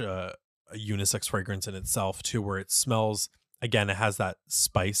such a unisex fragrance in itself too, where it smells, again, it has that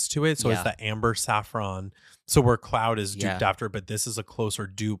spice to it. So it's that amber saffron. So where Cloud is duped after, but this is a closer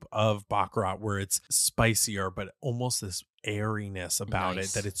dupe of Baccarat where it's spicier, but almost this airiness about it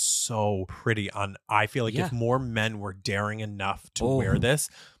that it's so pretty on. I feel like if more men were daring enough to wear this,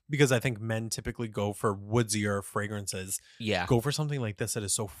 because I think men typically go for woodsier fragrances. Yeah. Go for something like this that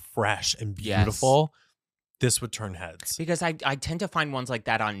is so fresh and beautiful. This would turn heads. Because I tend to find ones like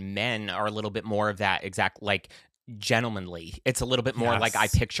that on men are a little bit more of that exact, like, gentlemanly. It's a little bit more like I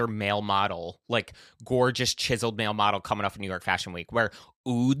picture male model, like gorgeous chiseled male model coming off of New York Fashion Week, where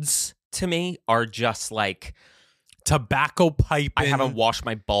ouds to me are just like tobacco pipe. I haven't washed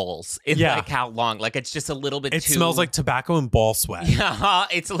my balls in like how long? Like it's just a little bit it too... smells like tobacco and ball sweat. Yeah,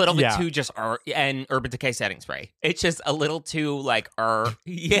 it's a little bit too just and Urban Decay setting spray. It's just a little too like No.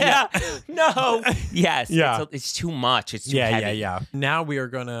 Yes. Yeah. It's too much. It's too heavy. Yeah. Now we are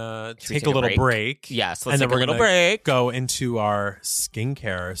gonna take a little break. Yes, let's take a little break. Go into our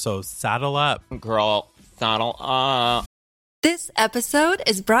skincare. So saddle up. Girl, saddle up. This episode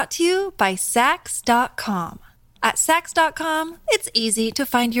is brought to you by Saks.com. At Saks.com, it's easy to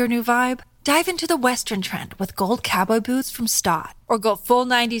find your new vibe. Dive into the Western trend with gold cowboy boots from Stott, or go full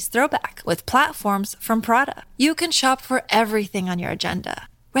 90s throwback with platforms from Prada. You can shop for everything on your agenda,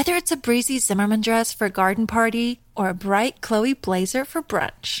 whether it's a breezy Zimmermann dress for a garden party or a bright Chloe blazer for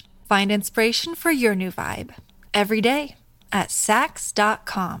brunch. Find inspiration for your new vibe every day at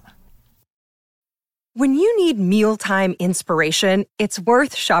Saks.com. When you need mealtime inspiration, it's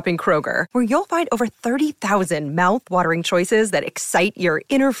worth shopping Kroger, where you'll find over 30,000 mouth-watering choices that excite your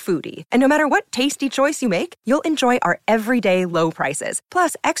inner foodie. And no matter what tasty choice you make, you'll enjoy our everyday low prices,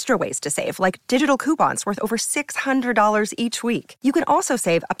 plus extra ways to save, like digital coupons worth over $600 each week. You can also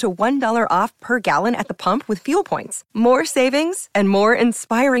save up to $1 off per gallon at the pump with fuel points. More savings and more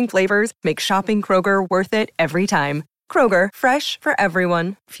inspiring flavors make shopping Kroger worth it every time. Kroger, fresh for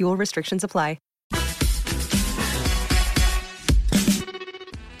everyone. Fuel restrictions apply.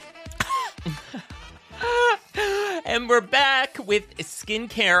 And we're back with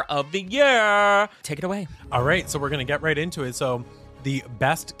skincare of the year. Take it away. All right, so we're going to get right into it. So the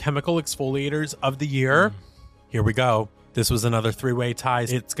best chemical exfoliators of the year. Here we go. This was another three-way tie.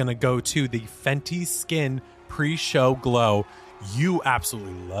 It's going to go to the Fenty Skin Pre-Show Glow. You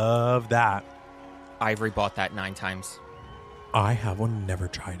absolutely love that. Ivory bought that 9 times. I have one, never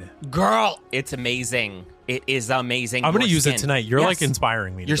tried it. Girl, it's amazing. It is amazing. I'm going to use it tonight. You're like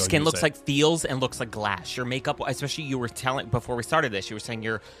inspiring me to Your go skin use looks it. like, feels and looks like glass. Your makeup, especially you were telling, before we started this, you were saying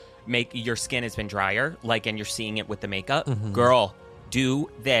your skin has been drier, like, and you're seeing it with the makeup. Mm-hmm. Girl, do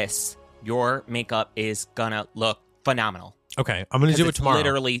this. Your makeup is going to look phenomenal. Okay, I'm going to do it tomorrow.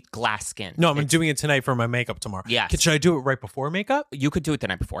 Literally glass skin. No, I'm doing it tonight for my makeup tomorrow. Yes. Should I do it right before makeup? You could do it the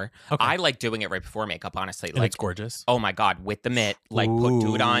night before. Okay. I like doing it right before makeup, honestly. And Like, it's gorgeous. oh my God, with the mitt, like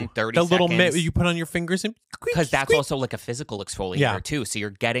do it on 30 the seconds. little mitt you put on your fingers. Because that's also like a physical exfoliator too. So you're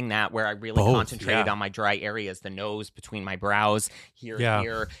getting that where I really concentrated on my dry areas, the nose, between my brows,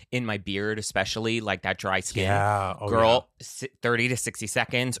 here, in my beard especially, like that dry skin. Yeah. Oh, Girl, 30 to 60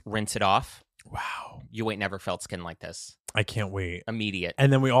 seconds, rinse it off. Wow. You ain't never felt skin like this. I can't wait. Immediate.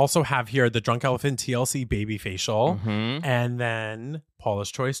 And then we also have here the Drunk Elephant TLC Baby Facial. Mm-hmm. And then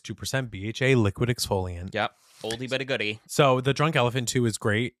Paula's Choice 2% BHA Liquid Exfoliant. Yep. Oldie but a goodie. So the Drunk Elephant 2 is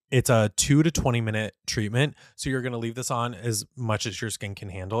great. It's a 2 to 20 minute treatment. So you're going to leave this on as much as your skin can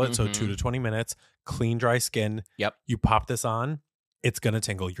handle it. So 2 to 20 minutes, clean, dry skin. Yep. You pop this on, it's going to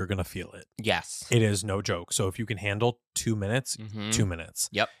tingle. You're going to feel it. Yes. It is no joke. So if you can handle 2 minutes, 2 minutes.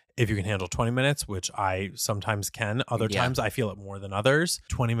 Yep. If you can handle 20 minutes, which I sometimes can, other times I feel it more than others.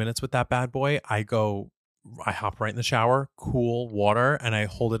 20 minutes with that bad boy, I hop right in the shower, cool water, and I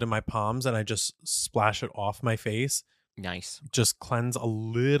hold it in my palms and I just splash it off my face. Nice. Just cleanse a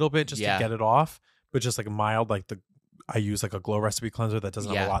little bit just to get it off, but just like mild, I use like a Glow Recipe cleanser that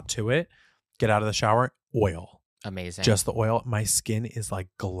doesn't have a lot to it. Get out of the shower, oil. Amazing. Just the oil. My skin is like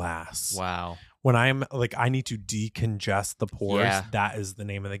glass. Wow. When I'm like, I need to decongest the pores. Yeah. That is the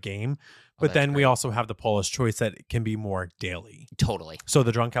name of the game. But then we also have the Paula's Choice that can be more daily. Totally. So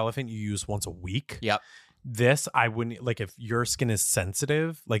the Drunk Elephant you use once a week. Yep. This, I wouldn't, like if your skin is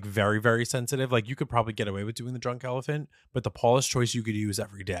sensitive, like very, very sensitive, like you could probably get away with doing the Drunk Elephant, but the Paula's Choice you could use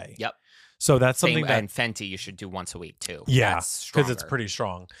every day. Yep. So that's something that... And Fenty you should do once a week too. Yeah, because it's pretty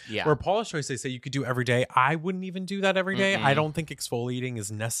strong. Yeah. Where Paula's Choice, they say you could do every day. I wouldn't even do that every day. I don't think exfoliating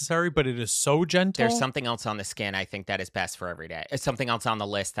is necessary, but it is so gentle. There's something else on the skin I think that is best for every day. It's something else on the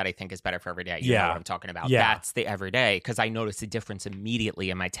list that I think is better for every day. You know what I'm talking about. Yeah. That's the everyday, because I notice a difference immediately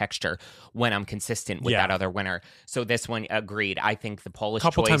in my texture when I'm consistent with that other winner. So this one, agreed. I think the Paula's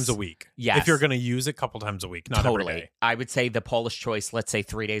Choice... Couple times a week. Yes. If you're going to use it, couple times a week, not every day. I would say the Paula's Choice, let's say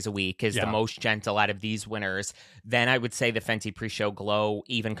 3 days a week, is the most gentle out of these winners. Then I would say the Fenty Pre-Show Glow,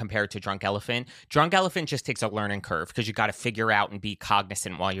 even compared to Drunk Elephant. Drunk Elephant just takes a learning curve because you got to figure out and be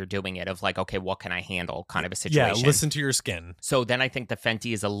cognizant while you're doing it of like, okay, what can I handle kind of a situation. Yeah, listen to your skin. So then I think the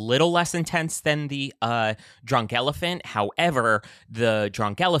Fenty is a little less intense than the Drunk Elephant. However, the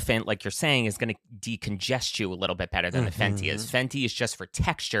Drunk Elephant, like you're saying, is going to decongest you a little bit better than the Fenty is. Fenty is just for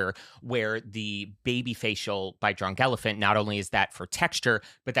texture, where the Baby Facial by Drunk Elephant, not only is that for texture,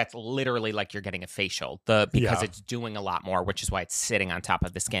 but that's literally like you're getting a facial. Because it's doing a lot more, which is why it's sitting on top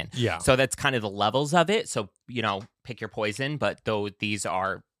of the skin. Yeah. So that's kind of the levels of it. So, pick your poison, but these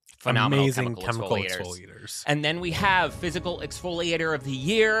are phenomenal amazing chemical exfoliators. And then we have Physical Exfoliator of the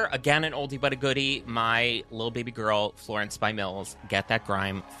Year. Again, an oldie but a goodie. My little baby girl, Florence by Mills. Get that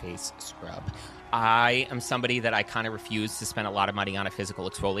grime face scrub. I am somebody that I kind of refuse to spend a lot of money on a physical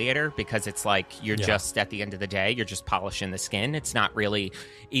exfoliator because it's like you're just, at the end of the day, you're just polishing the skin. It's not really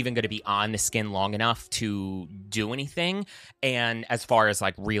even going to be on the skin long enough to do anything. And as far as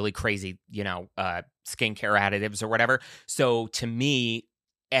like really crazy, skincare additives or whatever. So to me,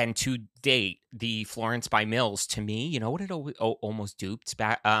 and to date, the Florence by Mills, to me, you know what it almost duped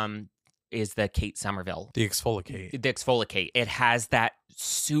back? Is the Kate Somerville. The Exfoliate. The Exfoliate. It has that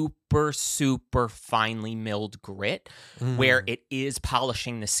super, super finely milled grit where it is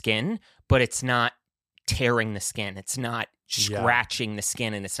polishing the skin, but it's not tearing the skin. It's not scratching the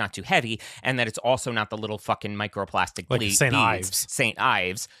skin, and it's not too heavy, and that it's also not the little fucking microplastic like St. Ives. St.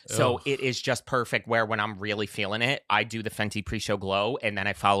 Ives. So it is just perfect where when I'm really feeling it, I do the Fenty Pre-Show Glow, and then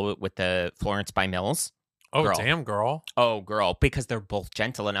I follow it with the Florence by Mills. Oh, damn, girl. Oh, girl. Because they're both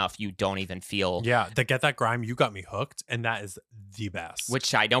gentle enough, you don't even feel... Yeah, to Get That Grime, you got me hooked, and that is the best.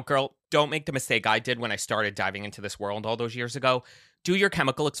 Which I don't, girl. Don't make the mistake I did when I started diving into this world all those years ago. Do your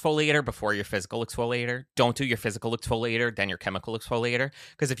chemical exfoliator before your physical exfoliator. Don't do your physical exfoliator, then your chemical exfoliator.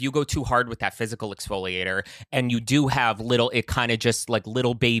 Because if you go too hard with that physical exfoliator and you do have it kind of just like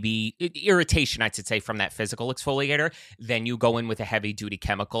little baby irritation, I should say, from that physical exfoliator, then you go in with a heavy duty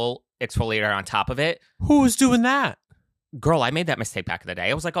chemical exfoliator on top of it. Who's doing that? Girl, I made that mistake back in the day.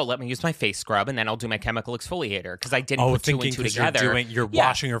 I was like, let me use my face scrub and then I'll do my chemical exfoliator because I didn't put two and two together. You're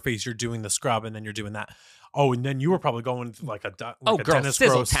washing your face, you're doing the scrub, and then you're doing that. Oh, and then you were probably going like a girl, Dennis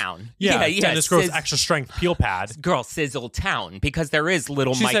Sizzle Gross Town. Yeah, Dennis Gross extra strength peel pad. Girl, Sizzle Town, because there is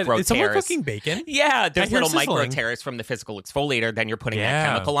little micro tears. Is someone cooking bacon? Yeah, there's little micro tears from the physical exfoliator. Then you're putting that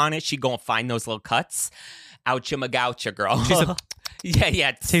chemical on it. She gonna find those little cuts. Oucha magoucha, girl.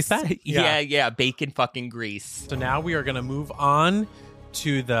 Yeah. Taste that? Yeah. Bacon fucking grease. So now we are gonna move on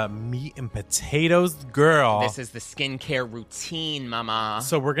to the meat and potatoes, girl. This is the skincare routine, mama.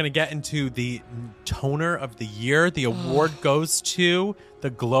 So we're going to get into the toner of the year. The award goes to the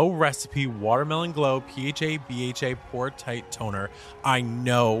Glow Recipe Watermelon Glow PHA BHA Pore Tight Toner. I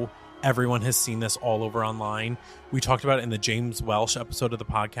know everyone has seen this all over online. We talked about it in the James Welsh episode of the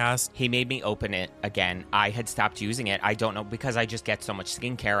podcast. He made me open it again. I had stopped using it. I don't know, because I just get so much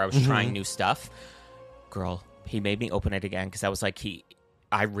skincare. I was trying new stuff. Girl, he made me open it again because I was like,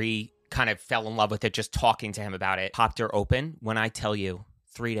 I kind of fell in love with it just talking to him about it. Popped her open. When I tell you,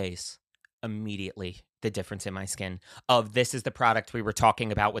 3 days, immediately the difference in my skin of this is the product we were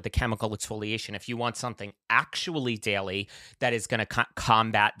talking about with the chemical exfoliation. If you want something actually daily that is going to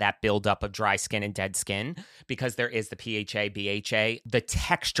combat that buildup of dry skin and dead skin, because there is the PHA, BHA, the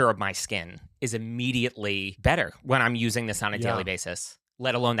texture of my skin is immediately better when I'm using this on a daily basis,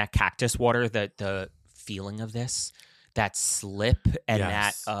 let alone that cactus water, the feeling of this, that slip and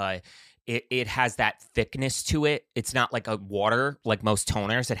that it has that thickness to it. It's not like a water like most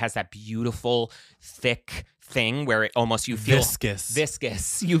toners. It has that beautiful thick thing where it almost you feel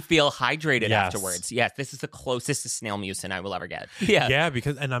viscous. You feel hydrated afterwards. Yes, this is the closest to snail mucin I will ever get. Yeah,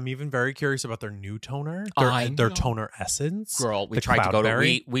 because and I'm even very curious about their new toner, their toner essence. Girl, we tried to go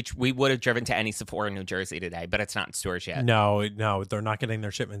to we would have driven to any Sephora in New Jersey today, but it's not in stores yet. No, they're not getting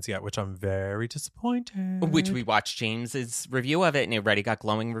their shipments yet, which I'm very disappointed. Which we watched James's review of it, and it already got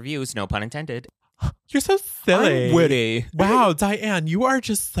glowing reviews. No pun intended. You're so silly. I'm witty. Wow, Diane, you are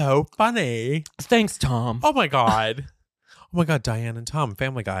just so funny. Thanks, Tom. Oh my God. Diane and Tom,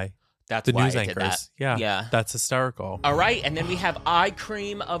 Family Guy. That's the why news I did anchors. That. Yeah. That's hysterical. All right, and then we have eye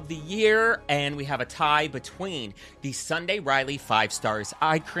cream of the year, and we have a tie between the Sunday Riley 5 Stars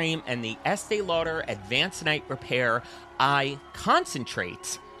eye cream and the Estee Lauder Advanced Night Repair Eye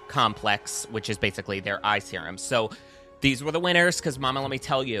Concentrate Complex, which is basically their eye serum. So these were the winners because, Mama, let me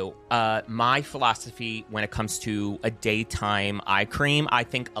tell you, my philosophy when it comes to a daytime eye cream, I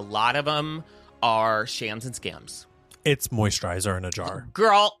think a lot of them are shams and scams. It's moisturizer in a jar.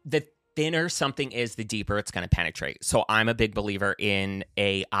 Girl, the thinner something is, the deeper it's going to penetrate. So I'm a big believer in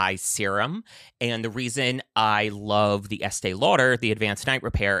a eye serum. And the reason I love the Estee Lauder, the Advanced Night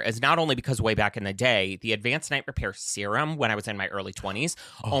Repair, is not only because way back in the day, the Advanced Night Repair serum, when I was in my early 20s,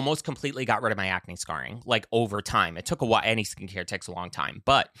 almost completely got rid of my acne scarring, like over time. It took a while. Any skincare takes a long time.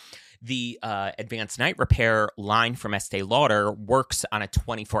 But the Advanced Night Repair line from Estee Lauder works on a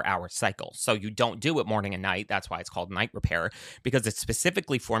 24-hour cycle. So you don't do it morning and night. That's why it's called Night Repair, because it's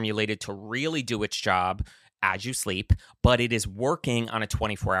specifically formulated to really do its job as you sleep, but it is working on a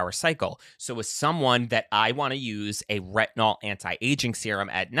 24-hour cycle. So as someone that I want to use a retinol anti-aging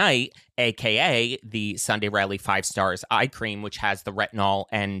serum at night, aka the Sunday Riley 5 Stars eye cream, which has the retinol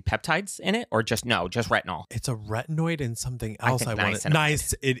and peptides in it, or just retinol. It's a retinoid and something else. I want niacinamide.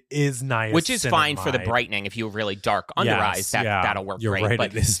 Nice. It is nice. Which is fine for the brightening. If you have really dark under eyes, that'll work You're great. right,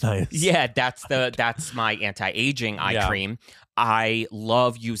 But it is nice. Yeah, that's my anti-aging eye cream. I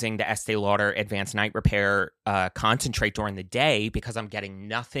love using the Estee Lauder Advanced Night Repair concentrate during the day because I'm getting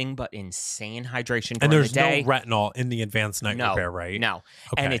nothing but insane hydration during the day. And there's no retinol in the Advanced Night Repair, right? No.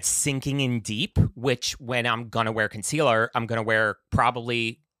 Okay. And it's sinking in deep, which when I'm going to wear concealer, I'm going to wear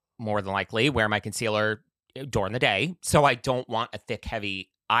probably more than likely wear my concealer during the day. So I don't want a thick, heavy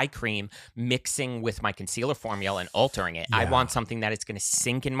eye cream mixing with my concealer formula and altering it. I want something that is going to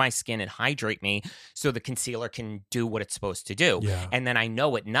sink in my skin and hydrate me so the concealer can do what it's supposed to do. And then I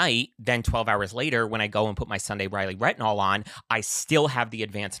know at night, then 12 hours later, when I go and put my Sunday Riley retinol on, I still have the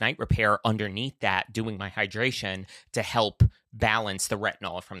Advanced Night Repair underneath that doing my hydration to help balance the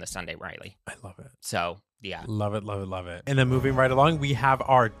retinol from the Sunday Riley. I love it. So, yeah. Love it, love it, love it. And then moving right along, we have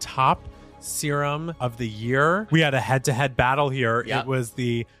our top serum of the year. We had a head-to-head battle here. It was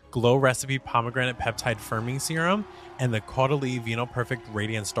the Glow Recipe Pomegranate Peptide Firming Serum and the Caudalie Vino Perfect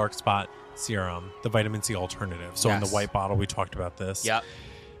Radiance Dark Spot Serum, the vitamin C alternative. So in the white bottle, we talked about this. Yep.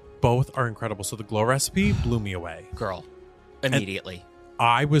 Both are incredible. So the Glow Recipe blew me away. Girl, immediately. And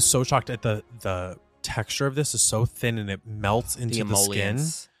I was so shocked at the texture of this is so thin and it melts into the skin.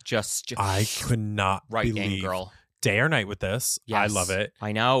 Just I could not believe. Girl. Day or night with this. Yes, I love it.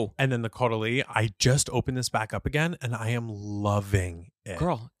 I know. And then the Caudalie, I just opened this back up again and I am loving it.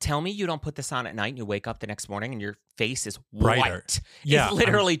 Girl, tell me you don't put this on at night and you wake up the next morning and your face is brighter. White. Yeah, it's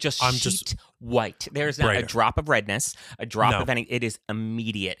literally I'm just white. There's not a drop of redness, a drop of any. It is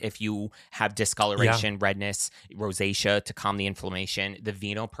immediate. If you have discoloration, redness, rosacea to calm the inflammation, the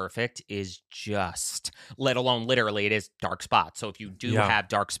Vino Perfect is just, let alone literally, it is dark spots. So if you do have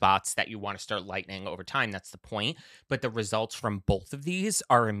dark spots that you want to start lightening over time, that's the point. But the results from both of these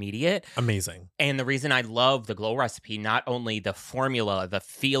are immediate. Amazing. And the reason I love the Glow Recipe, not only the formula formula, the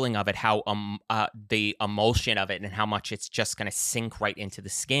feeling of it, how the emulsion of it, and how much it's just going to sink right into the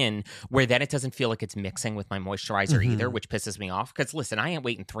skin, where then it doesn't feel like it's mixing with my moisturizer either, which pisses me off. Because listen, I ain't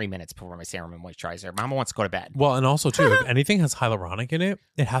waiting 3 minutes before my serum and moisturizer. Mama wants to go to bed. Well, and also too, if anything has hyaluronic in it,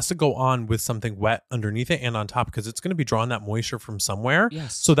 it has to go on with something wet underneath it and on top, because it's going to be drawing that moisture from somewhere.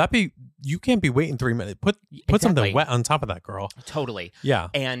 Yes. So you can't be waiting 3 minutes. Put something wet on top of that, girl. Totally. Yeah.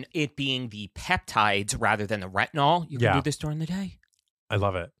 And it being the peptides rather than the retinol, you can do this during the day. I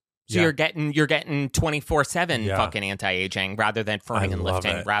love it. So you're getting 24/7 fucking anti-aging rather than firming and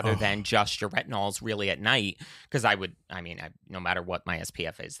lifting, rather than just your retinols really at night. Because no matter what my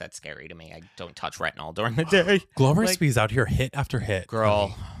SPF is, that's scary to me. I don't touch retinol during the day. Glow Recipe's out here hit after hit.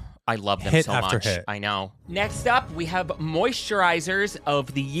 Girl, I love them hit so after much. Hit. I know. Next up, we have moisturizers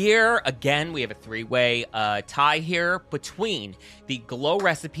of the year. Again, we have a three-way tie here between the Glow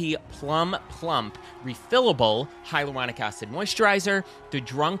Recipe Plum Plump Refillable Hyaluronic Acid Moisturizer, the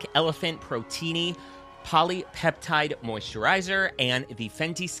Drunk Elephant Protini Polypeptide Moisturizer, and the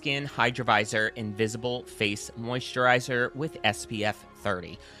Fenty Skin Hydrovisor Invisible Face Moisturizer with SPF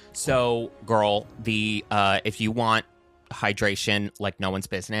 30. So, girl, if you want hydration like no one's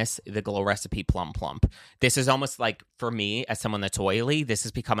business, the Glow Recipe Plum Plump. This is almost like, for me, as someone that's oily, this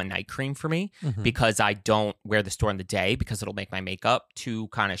has become a night cream for me because I don't wear this during the day because it'll make my makeup too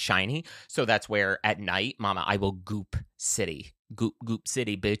kind of shiny. So that's where at night, mama, I will goop city. Goop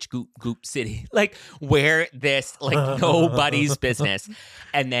city, bitch. Goop city. Like, wear this like nobody's business.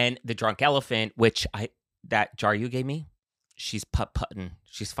 And then the Drunk Elephant, which that jar you gave me, she's putt-putting.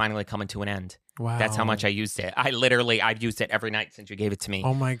 She's finally coming to an end. Wow. That's how much I used it. I've used it every night since you gave it to me.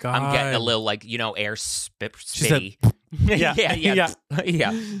 Oh my God. I'm getting a little air spitty. Yeah.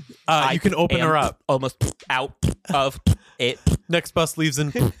 You can open her up. Almost out of it. Next bus leaves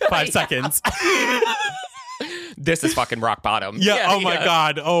in 5 seconds. This is fucking rock bottom. Yeah. Oh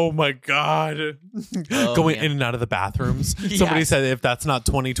my God. Going in and out of the bathrooms. Somebody said if that's not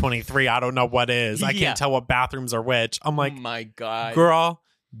 2023, I don't know what is. I can't tell what bathrooms are which. I'm like, oh my God. Girl,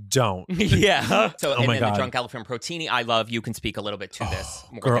 don't. Yeah. So, oh and my then God. the Drunk Elephant Protini, I love. You can speak a little bit to this.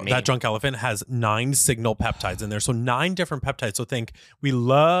 More Girl, than me. that Drunk Elephant has 9 signal peptides in there. So 9 different peptides. So we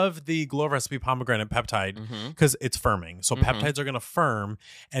love the Glow Recipe pomegranate peptide because it's firming. So peptides are going to firm,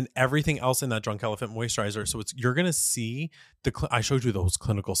 and everything else in that Drunk Elephant moisturizer. So you're going to see I showed you those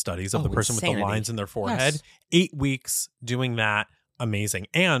clinical studies of the person with the lines in their forehead. Yes. 8 weeks doing that. Amazing.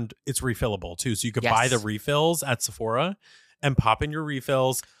 And it's refillable too. So you could buy the refills at Sephora and pop in your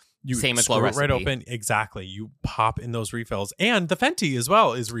refills. You Same as screw Glow it right Recipe. open. Exactly. You pop in those refills. And the Fenty as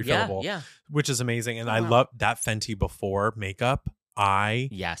well is refillable, which is amazing. And I love that Fenty before makeup. I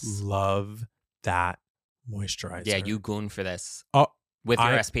love that moisturizer. Yeah, you goon for this. Oh, with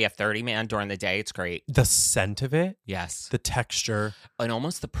your SPF 30, man, during the day, it's great. The scent of it. Yes. The texture. And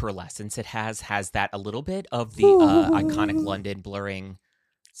almost the pearlescence it has that a little bit of the iconic London blurring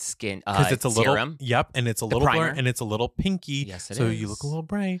skin because it's a serum. Little and it's a little blur and it's a little pinky. Yes, it so is. you look a little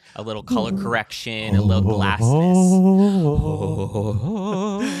bright, a little color correction, a little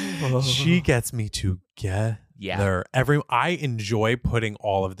glassness. She gets me together. I enjoy putting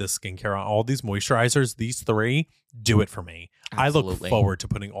all of this skincare on, all these moisturizers. These 3 do it for me. Absolutely. I look forward to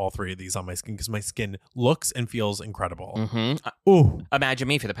putting all 3 of these on my skin because my skin looks and feels incredible. Ooh. Imagine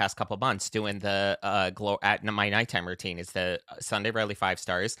me for the past couple of months doing the glow at my nighttime routine is the Sunday Riley 5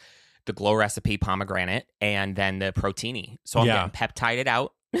 stars, the Glow Recipe pomegranate, and then the Protini. So I'm getting peptided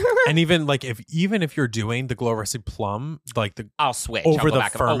out. And even if you're doing the Glow Recipe Plum, I'll switch over the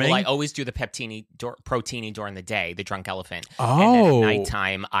back firming. I always do the Protini during the day, the Drunk Elephant. Oh, and then at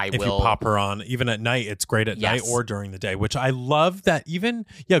nighttime if you pop her on, even at night, it's great at night or during the day. Which I love that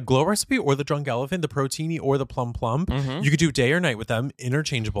Glow Recipe or the Drunk Elephant, the Protini or the Plum Plump, you could do day or night with them,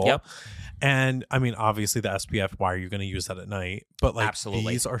 interchangeable. Yep. And I mean, obviously the SPF. Why are you going to use that at night? But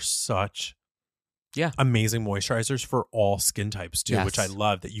absolutely. These are such. Amazing moisturizers for all skin types too, which I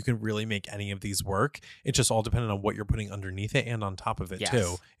love that you can really make any of these work. It's just all dependent on what you're putting underneath it and on top of it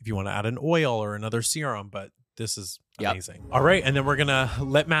too. If you want to add an oil or another serum, but this is amazing. All right. And then we're going to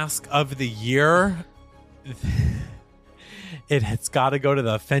lip mask of the year. It's got to go to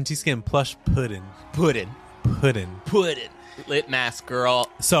the Fenty Skin Plush Pudding. Lip mask,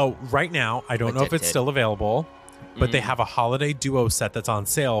 girl. So right now, I don't know if it's still available. But they have a holiday duo set that's on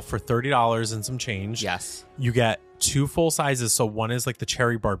sale for $30 and some change. Yes. You get 2 full sizes. So one is like the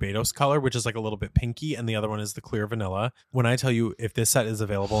cherry Barbados color, which is like a little bit pinky. And the other one is the clear vanilla. When I tell you if this set is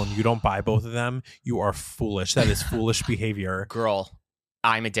available and you don't buy both of them, you are foolish. That is foolish behavior. Girl,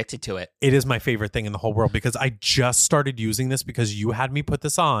 I'm addicted to it. It is my favorite thing in the whole world because I just started using this because you had me put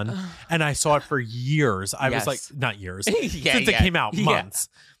this on and I saw it for years. I was like, not years, since it came out, months.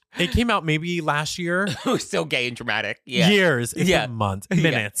 It came out maybe last year. It was so gay and dramatic. Yeah. Years. It's been months,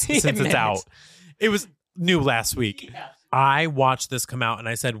 minutes since it's out. It was new last week. Yeah. I watched this come out and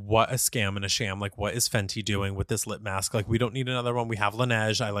I said, what a scam and a sham. Like, what is Fenty doing with this lip mask? Like, we don't need another one. We have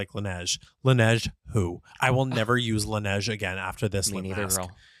Laneige. I like Laneige. Laneige, who? I will never use Laneige again after this lip mask. Girl.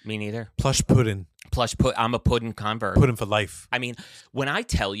 Me neither. Plush pudding. I'm a pudding convert. Pudding for life. I mean, when I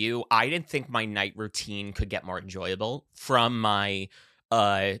tell you, I didn't think my night routine could get more enjoyable from my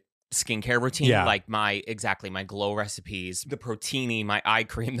skincare routine, like my glow recipes, the Protini, my eye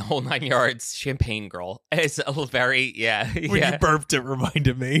cream, the whole 9 yards. Champagne girl. It's a very When you burped, it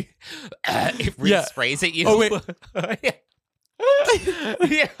reminded me. It really sprays at you. Oh wait.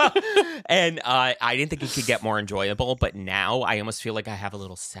 And I didn't think it could get more enjoyable, but now I almost feel like I have a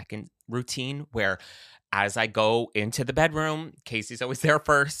little second routine where as I go into the bedroom, Casey's always there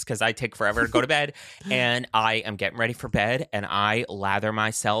first because I take forever to go to bed, and I am getting ready for bed, and I lather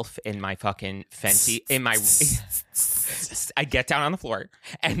myself in my fucking Fenty, I get down on the floor,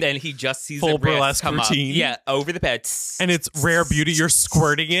 and then he just sees full the burlesque come routine. Up, over the bed, and it's Rare Beauty. You're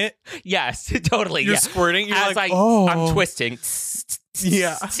squirting it. Yes, totally. You're squirting. You're as like, I'm twisting.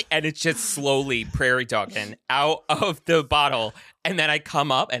 Yeah, and it's just slowly prairie dogging out of the bottle, and then I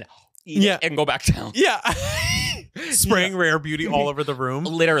come up and eat it and go back down. Yeah, spraying Rare Beauty all over the room,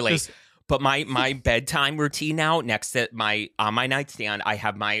 literally. But my bedtime routine now, next to on my nightstand, I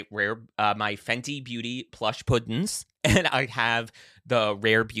have my my Fenty Beauty plush puddings, and I have the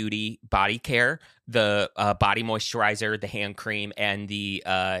Rare Beauty body care, the body moisturizer, the hand cream, and the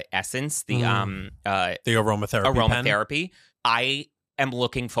essence, the aromatherapy. I am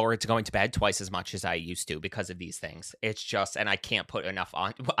looking forward to going to bed twice as much as I used to because of these things. It's just, and I can't put enough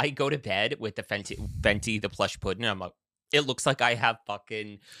on. I go to bed with the Fenty the plush pudding, and I'm like, it looks like I have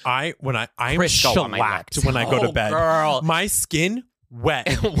fucking I'm shellacked when I go to bed. Girl. My skin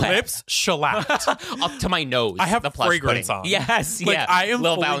wet. Lips shellacked up to my nose. I have the plush fragrance pudding. on. Yes, like, I am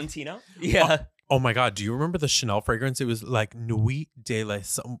Lil fully... Valentino. Yeah. Oh my God, do you remember the Chanel fragrance? It was like Nuit de la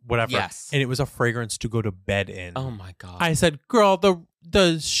whatever. Yes. And it was a fragrance to go to bed in. Oh my God. I said, girl,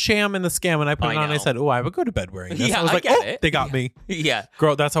 the sham and the scam, and I put it on. I said, oh, I would go to bed wearing this. Yeah, I was like, they got me. Yeah.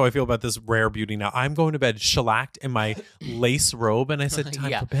 Girl, that's how I feel about this Rare Beauty now. I'm going to bed shellacked in my lace robe, and I said,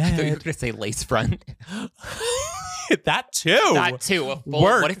 time for bed. I thought you were going to say lace front. That too. That too.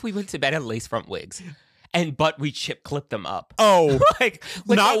 What if we went to bed in lace front wigs? But we clip them up. Oh, like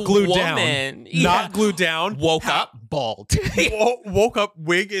not glued woman. down. Yeah. Not glued down. Woke up bald. Woke up,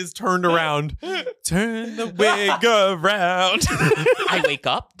 wig is turned around. Turn the wig around. I wake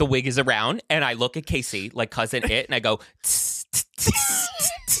up, the wig is around, and I look at Casey like Cousin It, and I go, tss, tss, tss,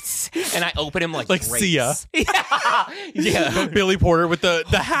 tss, tss, and I open him like Sia. Yeah. Billy Porter with the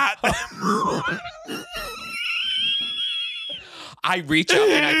hat. I reach up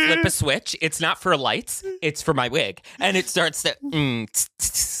and I flip a switch. It's not for lights. It's for my wig. And it starts to, and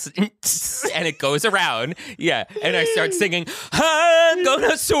it goes around. Yeah. And I start singing, I'm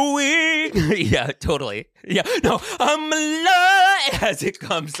gonna swing. Yeah, totally. Yeah. No, I'm alive as it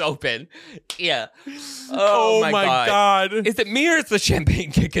comes open. Yeah. Oh my God. Is it me or is the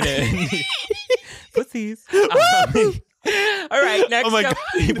champagne kicking in? Pussies. All right. Next up,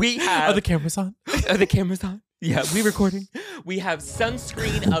 we have. Are the cameras on? Are the cameras on? Yeah, we recording. We have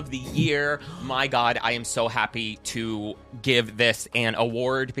sunscreen of the year. My God, I am so happy to give this an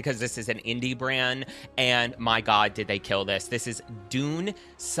award because this is an indie brand. And my God, did they kill this. This is Dune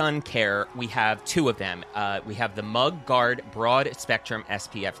Sun Care. We have two of them. We have the Mug Guard Broad Spectrum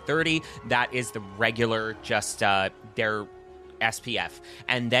SPF 30. That is the regular, just their SPF.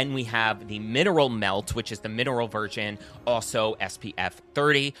 And then we have the Mineral Melt, which is the mineral version, also SPF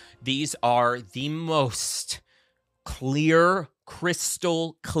 30. These are the most clear,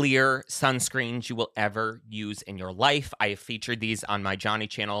 crystal clear sunscreens you will ever use in your life. I have featured these on my Johnny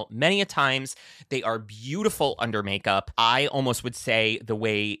channel many a times. They are beautiful under makeup. I almost would say the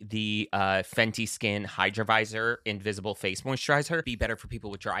way the Fenty Skin Hydra Visor Invisible Face Moisturizer be better for people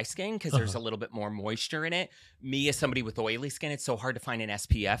with dry skin because there's a little bit more moisture in it. Me as somebody with oily skin, it's so hard to find an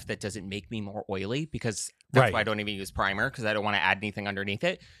SPF that doesn't make me more oily because that's why I don't even use primer because I don't want to add anything underneath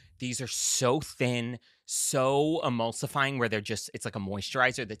it. These are so thin, so emulsifying where it's like a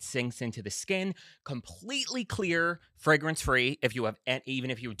moisturizer that sinks into the skin, completely clear, fragrance-free.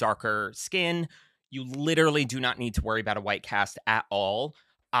 Even if you have darker skin, you literally do not need to worry about a white cast at all.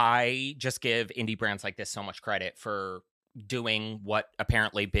 I just give indie brands like this so much credit for doing what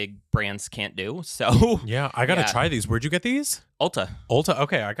apparently big brands can't do. So yeah, I gotta try these. Where'd you get these? Ulta.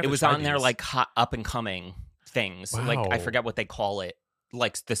 Okay, I gotta. It was try on these. their like hot up and coming things. Wow. Like I forget what they call it.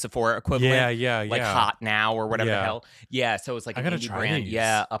 Like the Sephora equivalent. Yeah. Like Hot Now or whatever the hell. Yeah, so it's like an indie brand. These.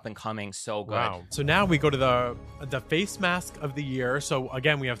 Yeah, up and coming. So good. Wow. So now we go to the face mask of the year. So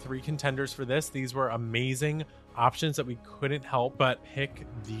again, we have 3 contenders for this. These were amazing options that we couldn't help but pick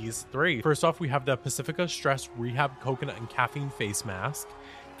these 3. First off, we have the Pacifica Stress Rehab Coconut and Caffeine Face Mask.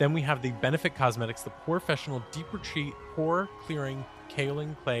 Then we have the Benefit Cosmetics, the Professional Deep Retreat Pore Clearing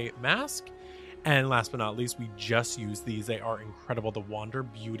Kaolin Clay Mask. And last but not least, we just used these. They are incredible. The Wander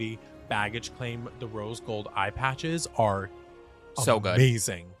Beauty Baggage Claim, the Rose Gold Eye Patches are so good.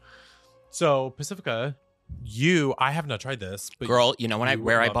 Amazing. So, Pacifica, I have not tried this. But girl, you know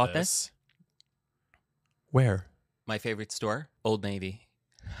where I bought this? Where? My favorite store, Old Navy.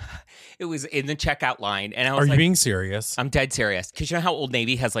 It was in the checkout line, and I was Are like, you being serious? I'm dead serious. Because you know how Old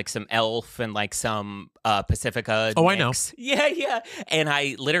Navy has like some Elf and like some Pacifica Oh, mix? I know. Yeah. And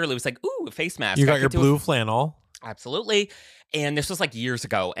I literally was like, ooh, a face mask. You got your blue flannel. Absolutely. And this was like years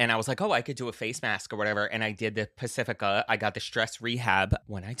ago. And I was like, oh, I could do a face mask or whatever. And I did the Pacifica. I got the Stress Rehab.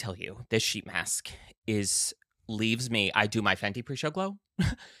 When I tell you, this sheet mask leaves me. I do my Fenty Pre-Show Glow,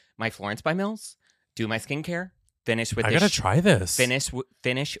 my Florence by Mills, do my skincare. Finish with. I gotta try this. Finish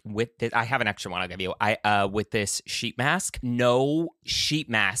with this. I have an extra one. I'll give you. With this sheet mask. No sheet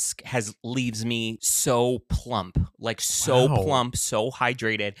mask leaves me so plump, like so plump, so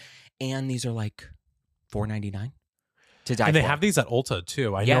hydrated, and these are like $4.99 to die. And they for. have these at Ulta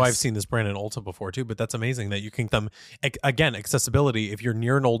too. I know I've seen this brand in Ulta before too, but that's amazing that you can them again accessibility. If you're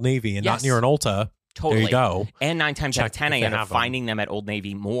near an Old Navy and not near an Ulta. Totally. There you go. And 9 times out of 10, I end up finding them at Old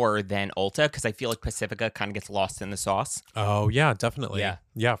Navy more than Ulta because I feel like Pacifica kind of gets lost in the sauce. Oh, yeah, definitely.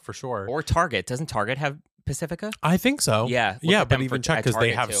 Yeah, for sure. Or Target. Doesn't Target have Pacifica? I think so. Yeah. Yeah, but even check because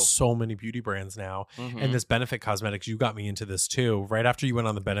they have too. so many beauty brands now. Mm-hmm. And this Benefit Cosmetics, you got me into this too. Right after you went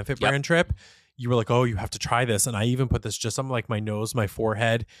on the Benefit brand trip, you were like, oh, you have to try this. And I even put this just on like my nose, my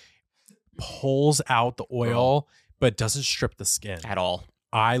forehead, pulls out the oil, but doesn't strip the skin. At all.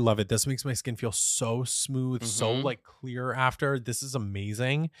 I love it. This makes my skin feel so smooth, so like clear after. This is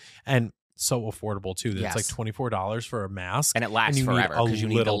amazing and so affordable too. It's like $24 for a mask. And it lasts forever because you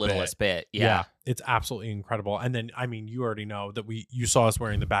need the littlest bit. Yeah. It's absolutely incredible. And then, I mean, you already know that you saw us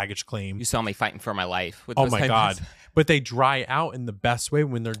wearing the baggage claim. You saw me fighting for my life. With oh my God. But they dry out in the best way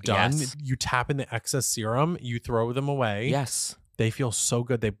when they're done. Yes. You tap in the excess serum, you throw them away. Yes. They feel so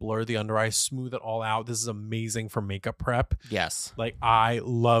good. They blur the under eye, smooth it all out. This is amazing for makeup prep. Yes. Like, I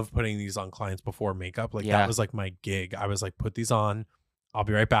love putting these on clients before makeup. Like, that was like my gig. I was like, put these on. I'll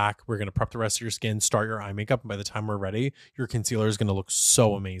be right back. We're going to prep the rest of your skin, start your eye makeup. And by the time we're ready, your concealer is going to look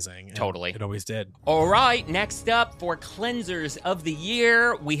so amazing. And totally. It always did. All right. Next up for cleansers of the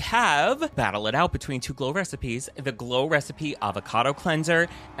year, we have battle it out between 2 Glow recipes, the Glow Recipe Avocado Cleanser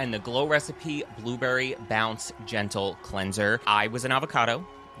and the Glow Recipe Blueberry Bounce Gentle Cleanser. I was an avocado.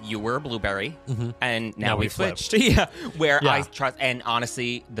 You were a blueberry, and now we switched. I trust, and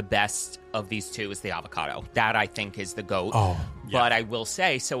honestly, the best of these two is the avocado. That I think is the GOAT. But I will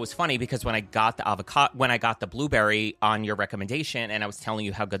say, so it was funny because when I got the blueberry on your recommendation, and I was telling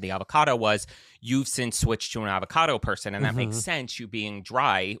you how good the avocado was, you've since switched to an avocado person, and that makes sense. You being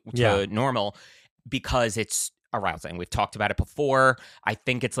dry to normal because it's arousing. We've talked about it before. I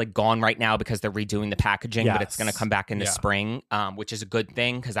think it's like gone right now because they're redoing the packaging, but it's going to come back in the spring, which is a good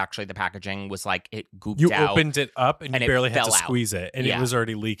thing because actually the packaging was like it gooped out. You opened it up and you barely had to squeeze it, and it was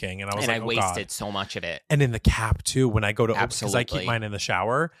already leaking. And I was like, I wasted so much of it. And in the cap too, when I go to open, because I keep mine in the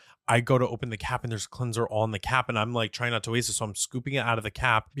shower, I go to open the cap and there's cleanser on the cap, and I'm like trying not to waste it, so I'm scooping it out of the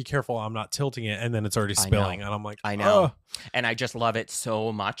cap. Be careful, I'm not tilting it, and then it's already spilling, and I'm like, I know. Ugh. And I just love it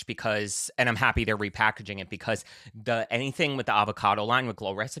so much because, and I'm happy they're repackaging it because anything with the avocado line with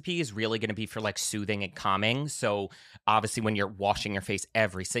Glow Recipe is really going to be for like soothing and calming. So obviously when you're washing your face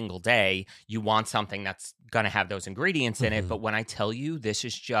every single day, you want something that's going to have those ingredients in it. But when I tell you, this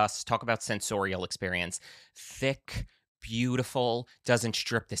is just, talk about sensorial experience, thick, beautiful, doesn't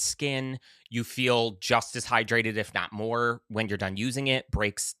strip the skin. You feel just as hydrated, if not more, when you're done using it.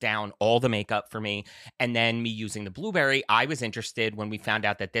 Breaks down all the makeup for me. And then me using the blueberry, I was interested when we found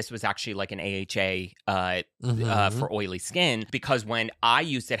out that this was actually like an AHA for oily skin, because when I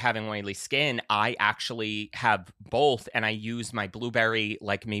used it having oily skin, I actually have both, and I use my blueberry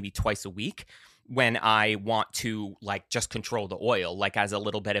like maybe twice a week when I want to like just control the oil, like as a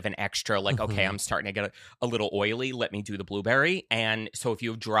little bit of an extra, like, okay, I'm starting to get a little oily, let me do the blueberry. And so if you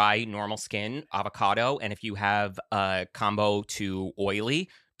have dry, normal skin, avocado, and if you have a combo to oily,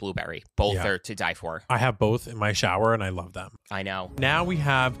 blueberry. Both Yeah. are to die for. I have both in my shower and I love them. I know. Now we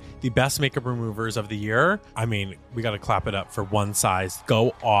have the best makeup removers of the year. I mean, we got to clap it up for One Size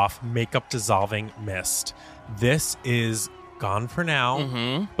Go Off Makeup Dissolving Mist. This is gone for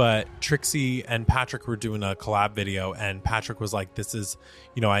now, but Trixie and Patrick were doing a collab video, and Patrick was like, this is,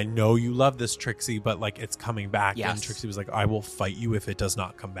 I know you love this, Trixie, but like it's coming back. Yes. And Trixie was like, I will fight you if it does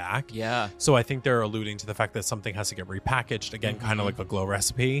not come back. Yeah. So I think they're alluding to the fact that something has to get repackaged again, kind of like a glow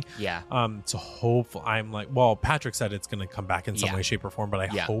recipe. Yeah. So hopefully, I'm like, well, Patrick said it's going to come back in some way, shape, or form, but I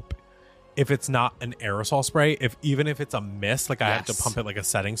hope if it's not an aerosol spray, even if it's a mist, like I have to pump it like a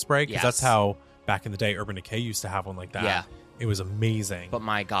setting spray, because that's how back in the day Urban Decay used to have one like that. Yeah. It was amazing. But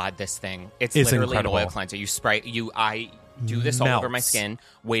my God, this thing, it's It's literally incredible. an oil cleanser. I do this all over my skin,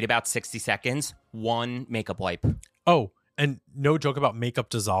 wait about 60 seconds, one makeup wipe. Oh, and no joke about makeup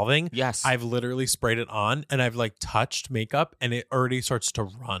dissolving. Yes. I've literally sprayed it on and I've like touched makeup and it already starts to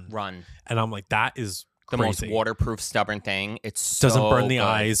run. And I'm like, that is the crazy. most waterproof, stubborn thing. It's so doesn't burn the good.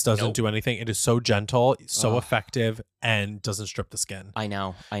 eyes, doesn't Nope. do anything. It is so gentle, so effective, and doesn't strip the skin. I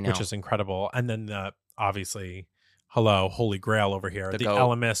know. Which is incredible. And then obviously, holy grail over here, the GOAT.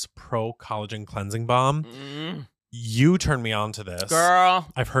 Elemis Pro Collagen Cleansing Balm. You turned me on to this. Girl.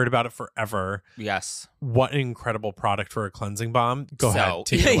 I've heard about it forever. Yes. What an incredible product for a cleansing balm. Go ahead.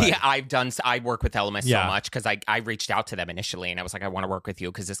 Take it away. Yeah, I work with Elemis Yeah. so much because I reached out to them initially and I was like, I want to work with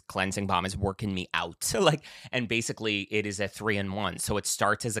you because this cleansing balm is working me out. So and basically it is a 3-in-1. So it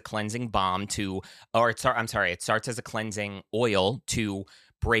starts as a cleansing balm it starts as a cleansing oil to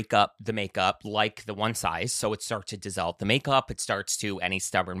break up the makeup like the One Size. So it starts to dissolve the makeup. It starts to any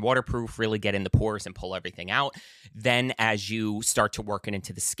stubborn waterproof, really get in the pores and pull everything out. Then as you start to work it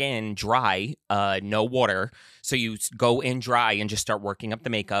into the skin, dry, no water. So you go in dry and just start working up the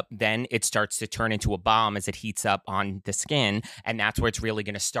makeup. Then it starts to turn into a balm as it heats up on the skin. And that's where it's really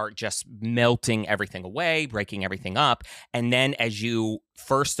going to start just melting everything away, breaking everything up. And then as you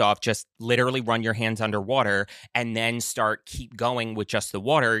first off, just literally run your hands under water and then keep going with just the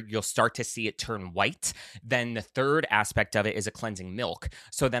water, you'll start to see it turn white. Then the third aspect of it is a cleansing milk.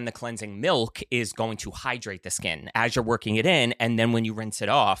 So then the cleansing milk is going to hydrate the skin as you're working it in. And then when you rinse it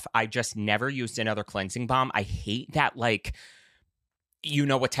off, I just never used another cleansing balm. I hate that, you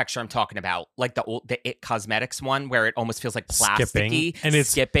know what texture I'm talking about, like the It Cosmetics one where it almost feels like plasticky. And it's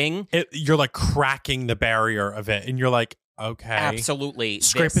skipping. You're like cracking the barrier of it and you're like, okay. Absolutely.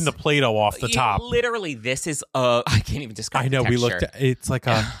 Scraping the Play-Doh off the top. Literally, this is I can't even describe I know, the we texture. looked at it's like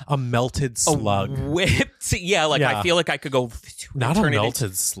a melted slug. Whipped. Yeah, I feel like I could go Not a turn it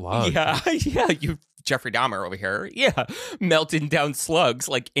melted slug. Yeah, you Jeffrey Dahmer over here. Yeah. Melting down slugs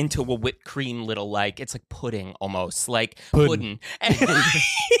into a whipped cream little it's like pudding almost. Like pudding.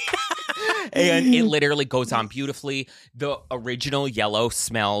 And it literally goes on beautifully. The original yellow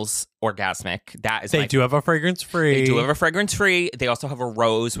smells orgasmic. That is They do have a fragrance free. They do have a fragrance free. They also have a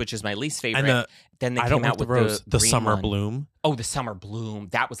rose, which is my least favorite. And then they I came don't out like with the rose. The green Summer one. Bloom. Oh, the Summer Bloom.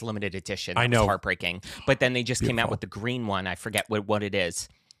 That was limited edition. That I know. was heartbreaking. But then they just came out Beautiful. with the green one. I forget what it is.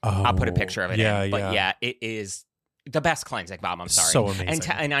 Oh, I'll put a picture of it yeah, in. But yeah. yeah, it is the best cleansing balm. I'm sorry. So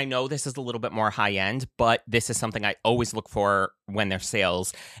amazing. And I know this is a little bit more high end, but this is something I always look for when there's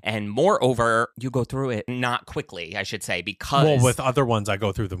sales. And moreover, you go through it not quickly, I should say, because Well, with other ones, I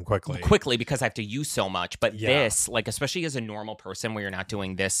go through them quickly. Because I have to use so much. But this, especially as a normal person where you're not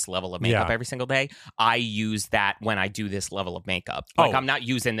doing this level of makeup every single day, I use that when I do this level of makeup. I'm not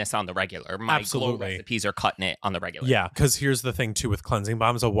using this on the regular. My glow recipes are cutting it on the regular. Yeah, because here's the thing too with cleansing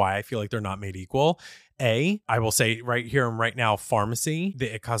balms of why I feel like they're not made equal. I will say right here and right now, Pharmacy,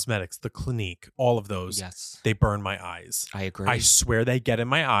 the It Cosmetics, the Clinique, all of those, they burn my eyes. I agree. I swear they get in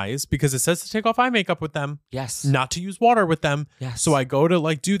my eyes because it says to take off eye makeup with them. Yes. Not to use water with them. Yes. So I go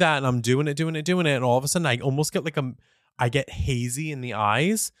to do that and I'm doing it. And all of a sudden I almost get I get hazy in the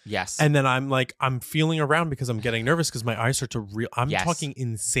eyes. Yes. And then I'm feeling around because I'm getting nervous because my eyes start to I'm talking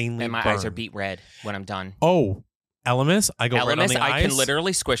insanely And my burn. eyes are beet red when I'm done. Oh, Elemis, I go right on the eyes. I can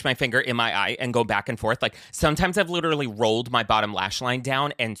literally squish my finger in my eye and go back and forth. Sometimes I've literally rolled my bottom lash line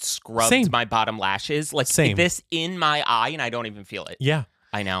down and scrubbed my bottom lashes. This in my eye and I don't even feel it. Yeah.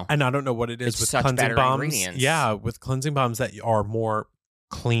 I know. And I don't know what it is It's with such cleansing better balms. ingredients. Yeah, with cleansing balms that are more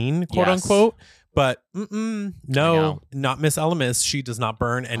clean, quote unquote. But no, not Miss Elemis. She does not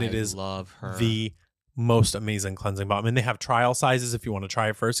burn, and it is love her. the most amazing cleansing balm. And they have trial sizes if you want to try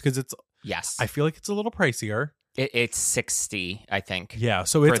it first because it's. Yes. I feel like it's a little pricier. It's $60, I think. Yeah,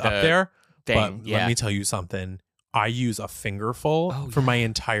 so it's up there. Thing. But let me tell you something. I use a fingerful for my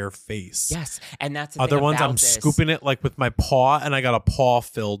entire face. Yes. And that's the other thing ones about I'm this. scooping it like with my paw, and I got a paw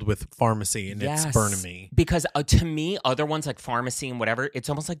filled with Pharmacy, and it's burning me. Because to me, other ones like Pharmacy and whatever, it's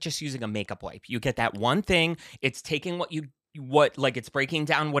almost like just using a makeup wipe. You get that one thing, it's taking it's breaking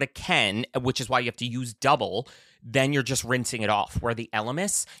down what it can, which is why you have to use double. Then you're just rinsing it off. Where the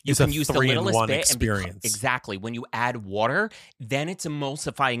Elemis, you can use the littlest bit. Experience. Exactly. When you add water, then it's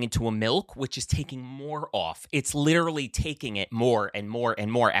emulsifying into a milk, which is taking more off. It's literally taking it more and more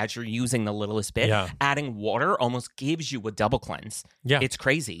and more as you're using the littlest bit. Yeah. Adding water almost gives you a double cleanse. Yeah. It's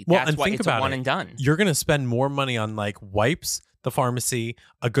crazy. Well, That's and why think it's a about one it. and done. You're going to spend more money on like wipes, the Pharmacy,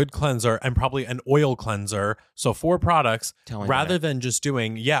 a good cleanser, and probably an oil cleanser. So 4 products, rather than just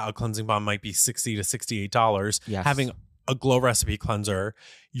doing, a cleansing balm might be $60 to $68. Yes. Having a Glow Recipe cleanser,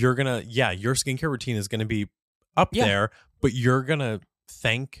 you're going to, your skincare routine is going to be up there, but you're going to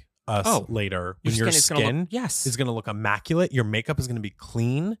thank us later when your skin is going to look immaculate. Your makeup is going to be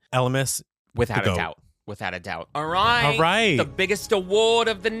clean. Elemis, without a doubt. Without a doubt. All right. The biggest award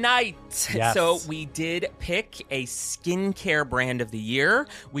of the night. Yes. So we did pick a skincare brand of the year.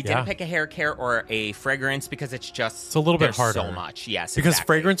 We didn't pick a hair care or a fragrance because it's a little bit harder. So much. Yes. Because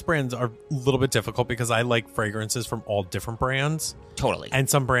fragrance brands are a little bit difficult because I like fragrances from all different brands. Totally. And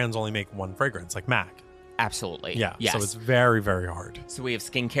some brands only make one fragrance, like MAC. Absolutely. Yeah. Yes. So it's very, very hard. So we have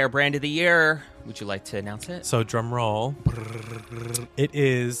skincare brand of the year. Would you like to announce it? So drum roll. It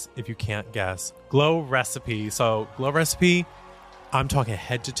is, if you can't guess, Glow Recipe. So Glow Recipe, I'm talking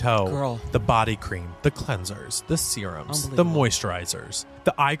head to toe. Girl. The body cream, the cleansers, the serums, the moisturizers.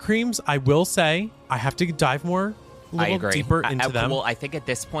 The eye creams, I will say, I have to dive more, a little deeper into them. Well, I think at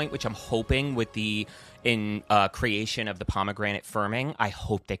this point, which I'm hoping with the creation of the pomegranate firming, I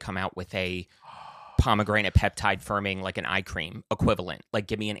hope they come out with a pomegranate peptide firming, like an eye cream equivalent. Like,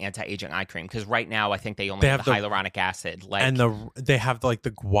 give me an anti-aging eye cream, because right now I think they only have the hyaluronic acid. Like, and they have like the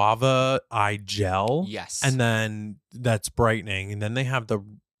guava eye gel. Yes, and then that's brightening, and then they have the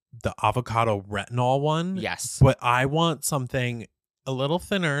avocado retinol one. Yes, but I want something a little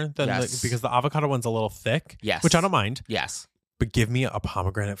thinner than because the avocado one's a little thick. Yes, which I don't mind. Yes, but give me a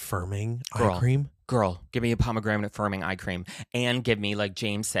pomegranate firming eye cream. Girl, give me a pomegranate firming eye cream, and give me, like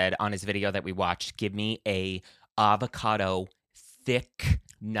James said on his video that we watched, give me a avocado thick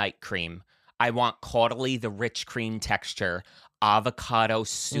night cream. I want caudally the rich cream texture, avocado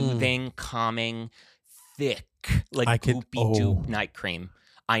soothing, calming, thick, like goopy doop night cream.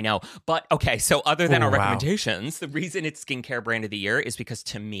 I know. But okay, so other than our recommendations, the reason it's skincare brand of the year is because,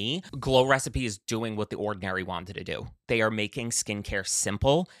 to me, Glow Recipe is doing what The Ordinary wanted to do. They are making skincare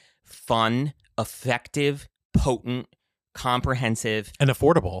simple, fun, effective, potent, comprehensive, and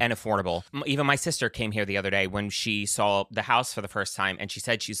affordable. Even my sister came here the other day when she saw the house for the first time, and she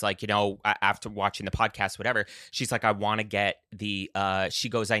said, she's like, after watching the podcast, whatever, she's like, I want to get she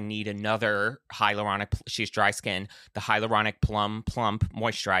goes, I need another hyaluronic, she's dry skin, the hyaluronic plump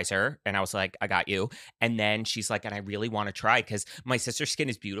moisturizer. And I was like, I got you. And then she's like, and I really want to try, because my sister's skin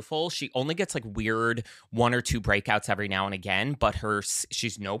is beautiful. She only gets like weird 1 or 2 breakouts every now and again, but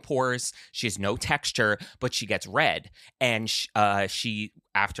she's no pores, she has no texture, but she gets red. And she,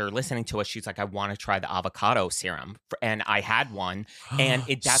 after listening to us, she's like, I want to try the avocado serum. And I had one, and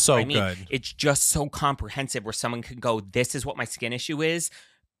that's so what I mean. Good. It's just so comprehensive, where someone can go, this is what my skin issue is.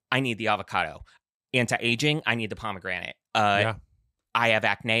 I need the avocado. Anti-aging, I need the pomegranate. I have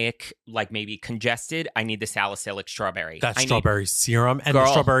acneic, like maybe congested, I need the salicylic strawberry. That strawberry serum and the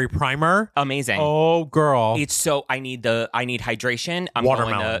strawberry primer. Amazing. Oh, girl. It's so, I need hydration. I'm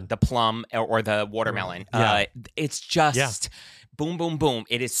watermelon. going the plum or the watermelon. Yeah. It's just boom, boom, boom.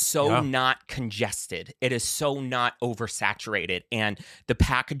 It is so not congested. It is so not oversaturated. And the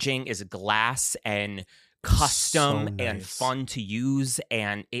packaging is glass and custom and fun to use.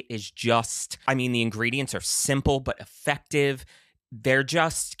 And it is just, I mean, the ingredients are simple but effective. They're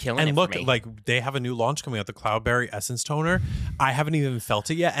just killing it. And look, for me. like, they have a new launch coming out, the Cloudberry Essence Toner. I haven't even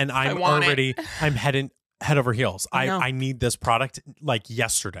felt it yet, and I'm head over heels. I need this product like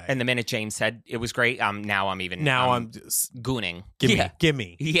yesterday. And the minute James said it was great, I'm gooning. Give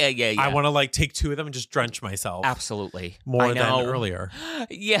me. Yeah. I want to like take 2 of them and just drench myself. Absolutely. More than earlier.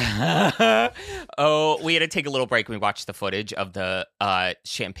 Yeah. Oh, we had to take a little break. We watched the footage of the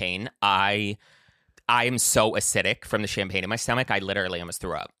champagne. I am so acidic from the champagne in my stomach. I literally almost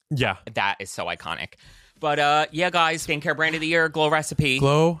threw up. Yeah. That is so iconic. But guys, skincare brand of the year, Glow Recipe.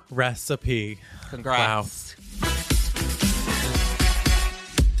 Glow Recipe. Congrats. Wow.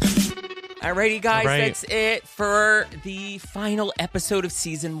 Alrighty, guys, that's it for the final episode of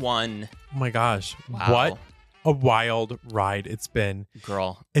season 1. Oh my gosh. Wow. What a wild ride it's been.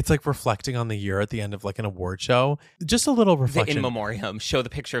 Girl. It's like reflecting on the year at the end of like an award show. Just a little reflection. The in memoriam. Show the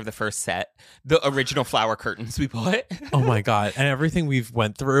picture of the first set. The original flower curtains we bought. Oh my God. And everything we've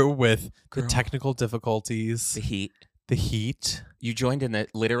went through with the technical difficulties. The heat. You joined in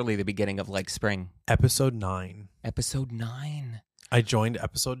literally the beginning of like spring. Episode 9. I joined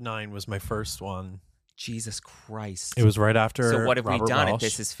episode 9 was my first one. Jesus Christ. It was right after. So what have Robert we done? Welsh.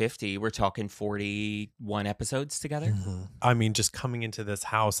 If this is 50, we're talking 41 episodes together? Mm-hmm. I mean, just coming into this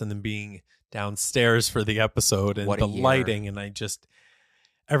house and then being downstairs for the episode and the lighting and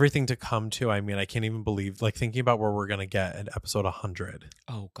everything to come to. I mean, I can't even believe, like, thinking about where we're going to get at episode 100.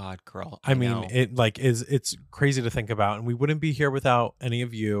 Oh God, girl. I mean, it's crazy to think about, and we wouldn't be here without any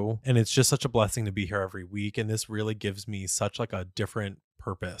of you. And it's just such a blessing to be here every week. And this really gives me such like a different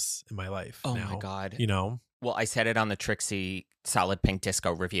purpose in my life. Oh now, my God. You know? Well, I said it on the Trixie Solid Pink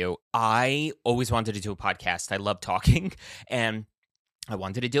Disco review. I always wanted to do a podcast. I love talking, and I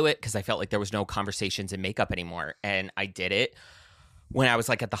wanted to do it because I felt like there was no conversations in makeup anymore. And I did it when I was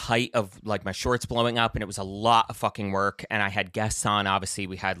like at the height of like my shorts blowing up, and it was a lot of fucking work. And I had guests on. Obviously,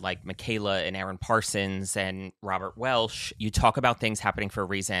 we had like Michaela and Aaron Parsons and Robert Welsh. You talk about things happening for a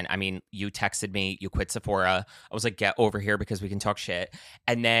reason. I mean, you texted me, you quit Sephora. I was like, get over here because we can talk shit.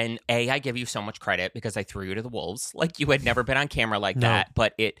 And then I give you so much credit because I threw you to the wolves. Like, you had never been on camera like that,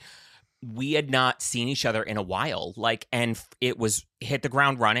 but we had not seen each other in a while, like, and it was hit the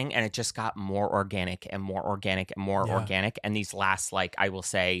ground running, and it just got more organic and more organic and more organic. And these last, like, I will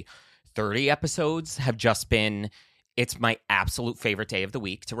say 30 episodes have just been, it's my absolute favorite day of the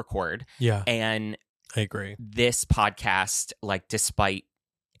week to record. Yeah. And I agree. This podcast, like, despite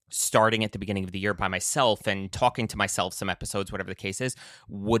starting at the beginning of the year by myself and talking to myself some episodes, whatever the case is,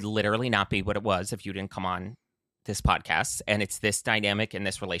 would literally not be what it was if you didn't come on this podcast. And it's this dynamic in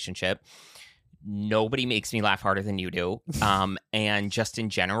this relationship. Nobody makes me laugh harder than you do. And just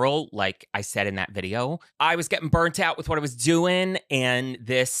in general, like I said in that video, I was getting burnt out with what I was doing, and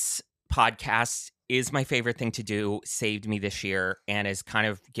this podcast is my favorite thing to do, saved me this year, and has kind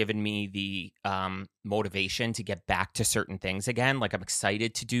of given me the motivation to get back to certain things again. Like, I'm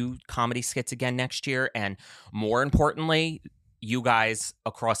excited to do comedy skits again next year. And more importantly, you guys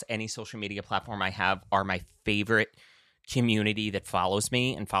across any social media platform I have are my favorite community that follows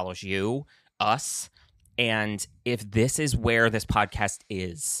me and follows you, us. And if this is where this podcast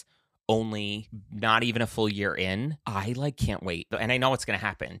is, only not even a full year in, I like can't wait. And I know it's going to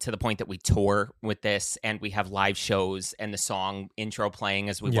happen to the point that we tour with this and we have live shows and the song intro playing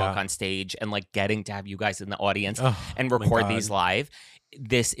as we walk on stage, and like getting to have you guys in the audience and record these live.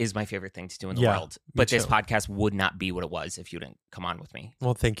 This is my favorite thing to do in the world. But this podcast would not be what it was if you didn't come on with me.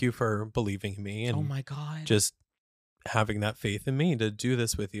 Well, thank you for believing in me. And oh my God. Just having that faith in me to do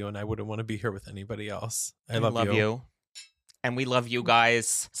this with you. And I wouldn't want to be here with anybody else. I love you. And we love you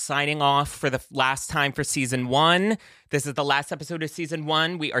guys. Signing off for the last time for season 1. This is the last episode of season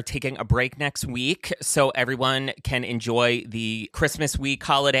 1. We are taking a break next week so everyone can enjoy the Christmas week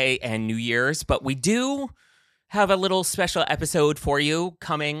holiday and New Year's. But we do have a little special episode for you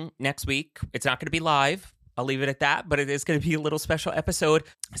coming next week. It's not going to be live. I'll leave it at that, but it is going to be a little special episode.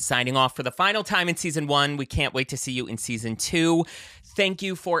 Signing off for the final time in season 1. We can't wait to see you in season 2. Thank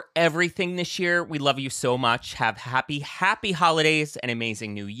you for everything this year. We love you so much. Have happy holidays and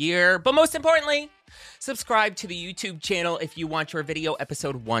amazing new year. But most importantly, subscribe to the YouTube channel if you want your video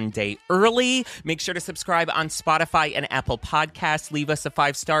episode 1 day early. Make sure to subscribe on Spotify and Apple Podcasts. Leave us a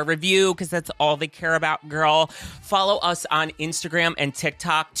 5-star review because that's all they care about, girl. Follow us on Instagram and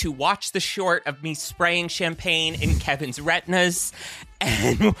TikTok to watch the short of me spraying champagne in Kevin's retinas.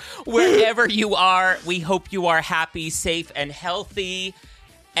 And wherever you are, we hope you are happy, safe, and healthy.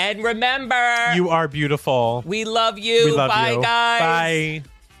 And remember, you are beautiful. We love you. We love Bye, you. guys. Bye.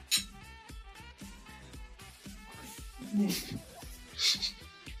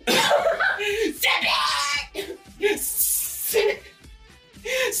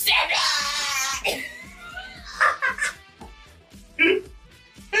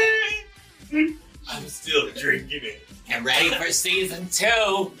 I'm still drinking it. And ready for season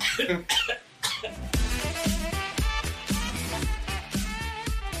 2.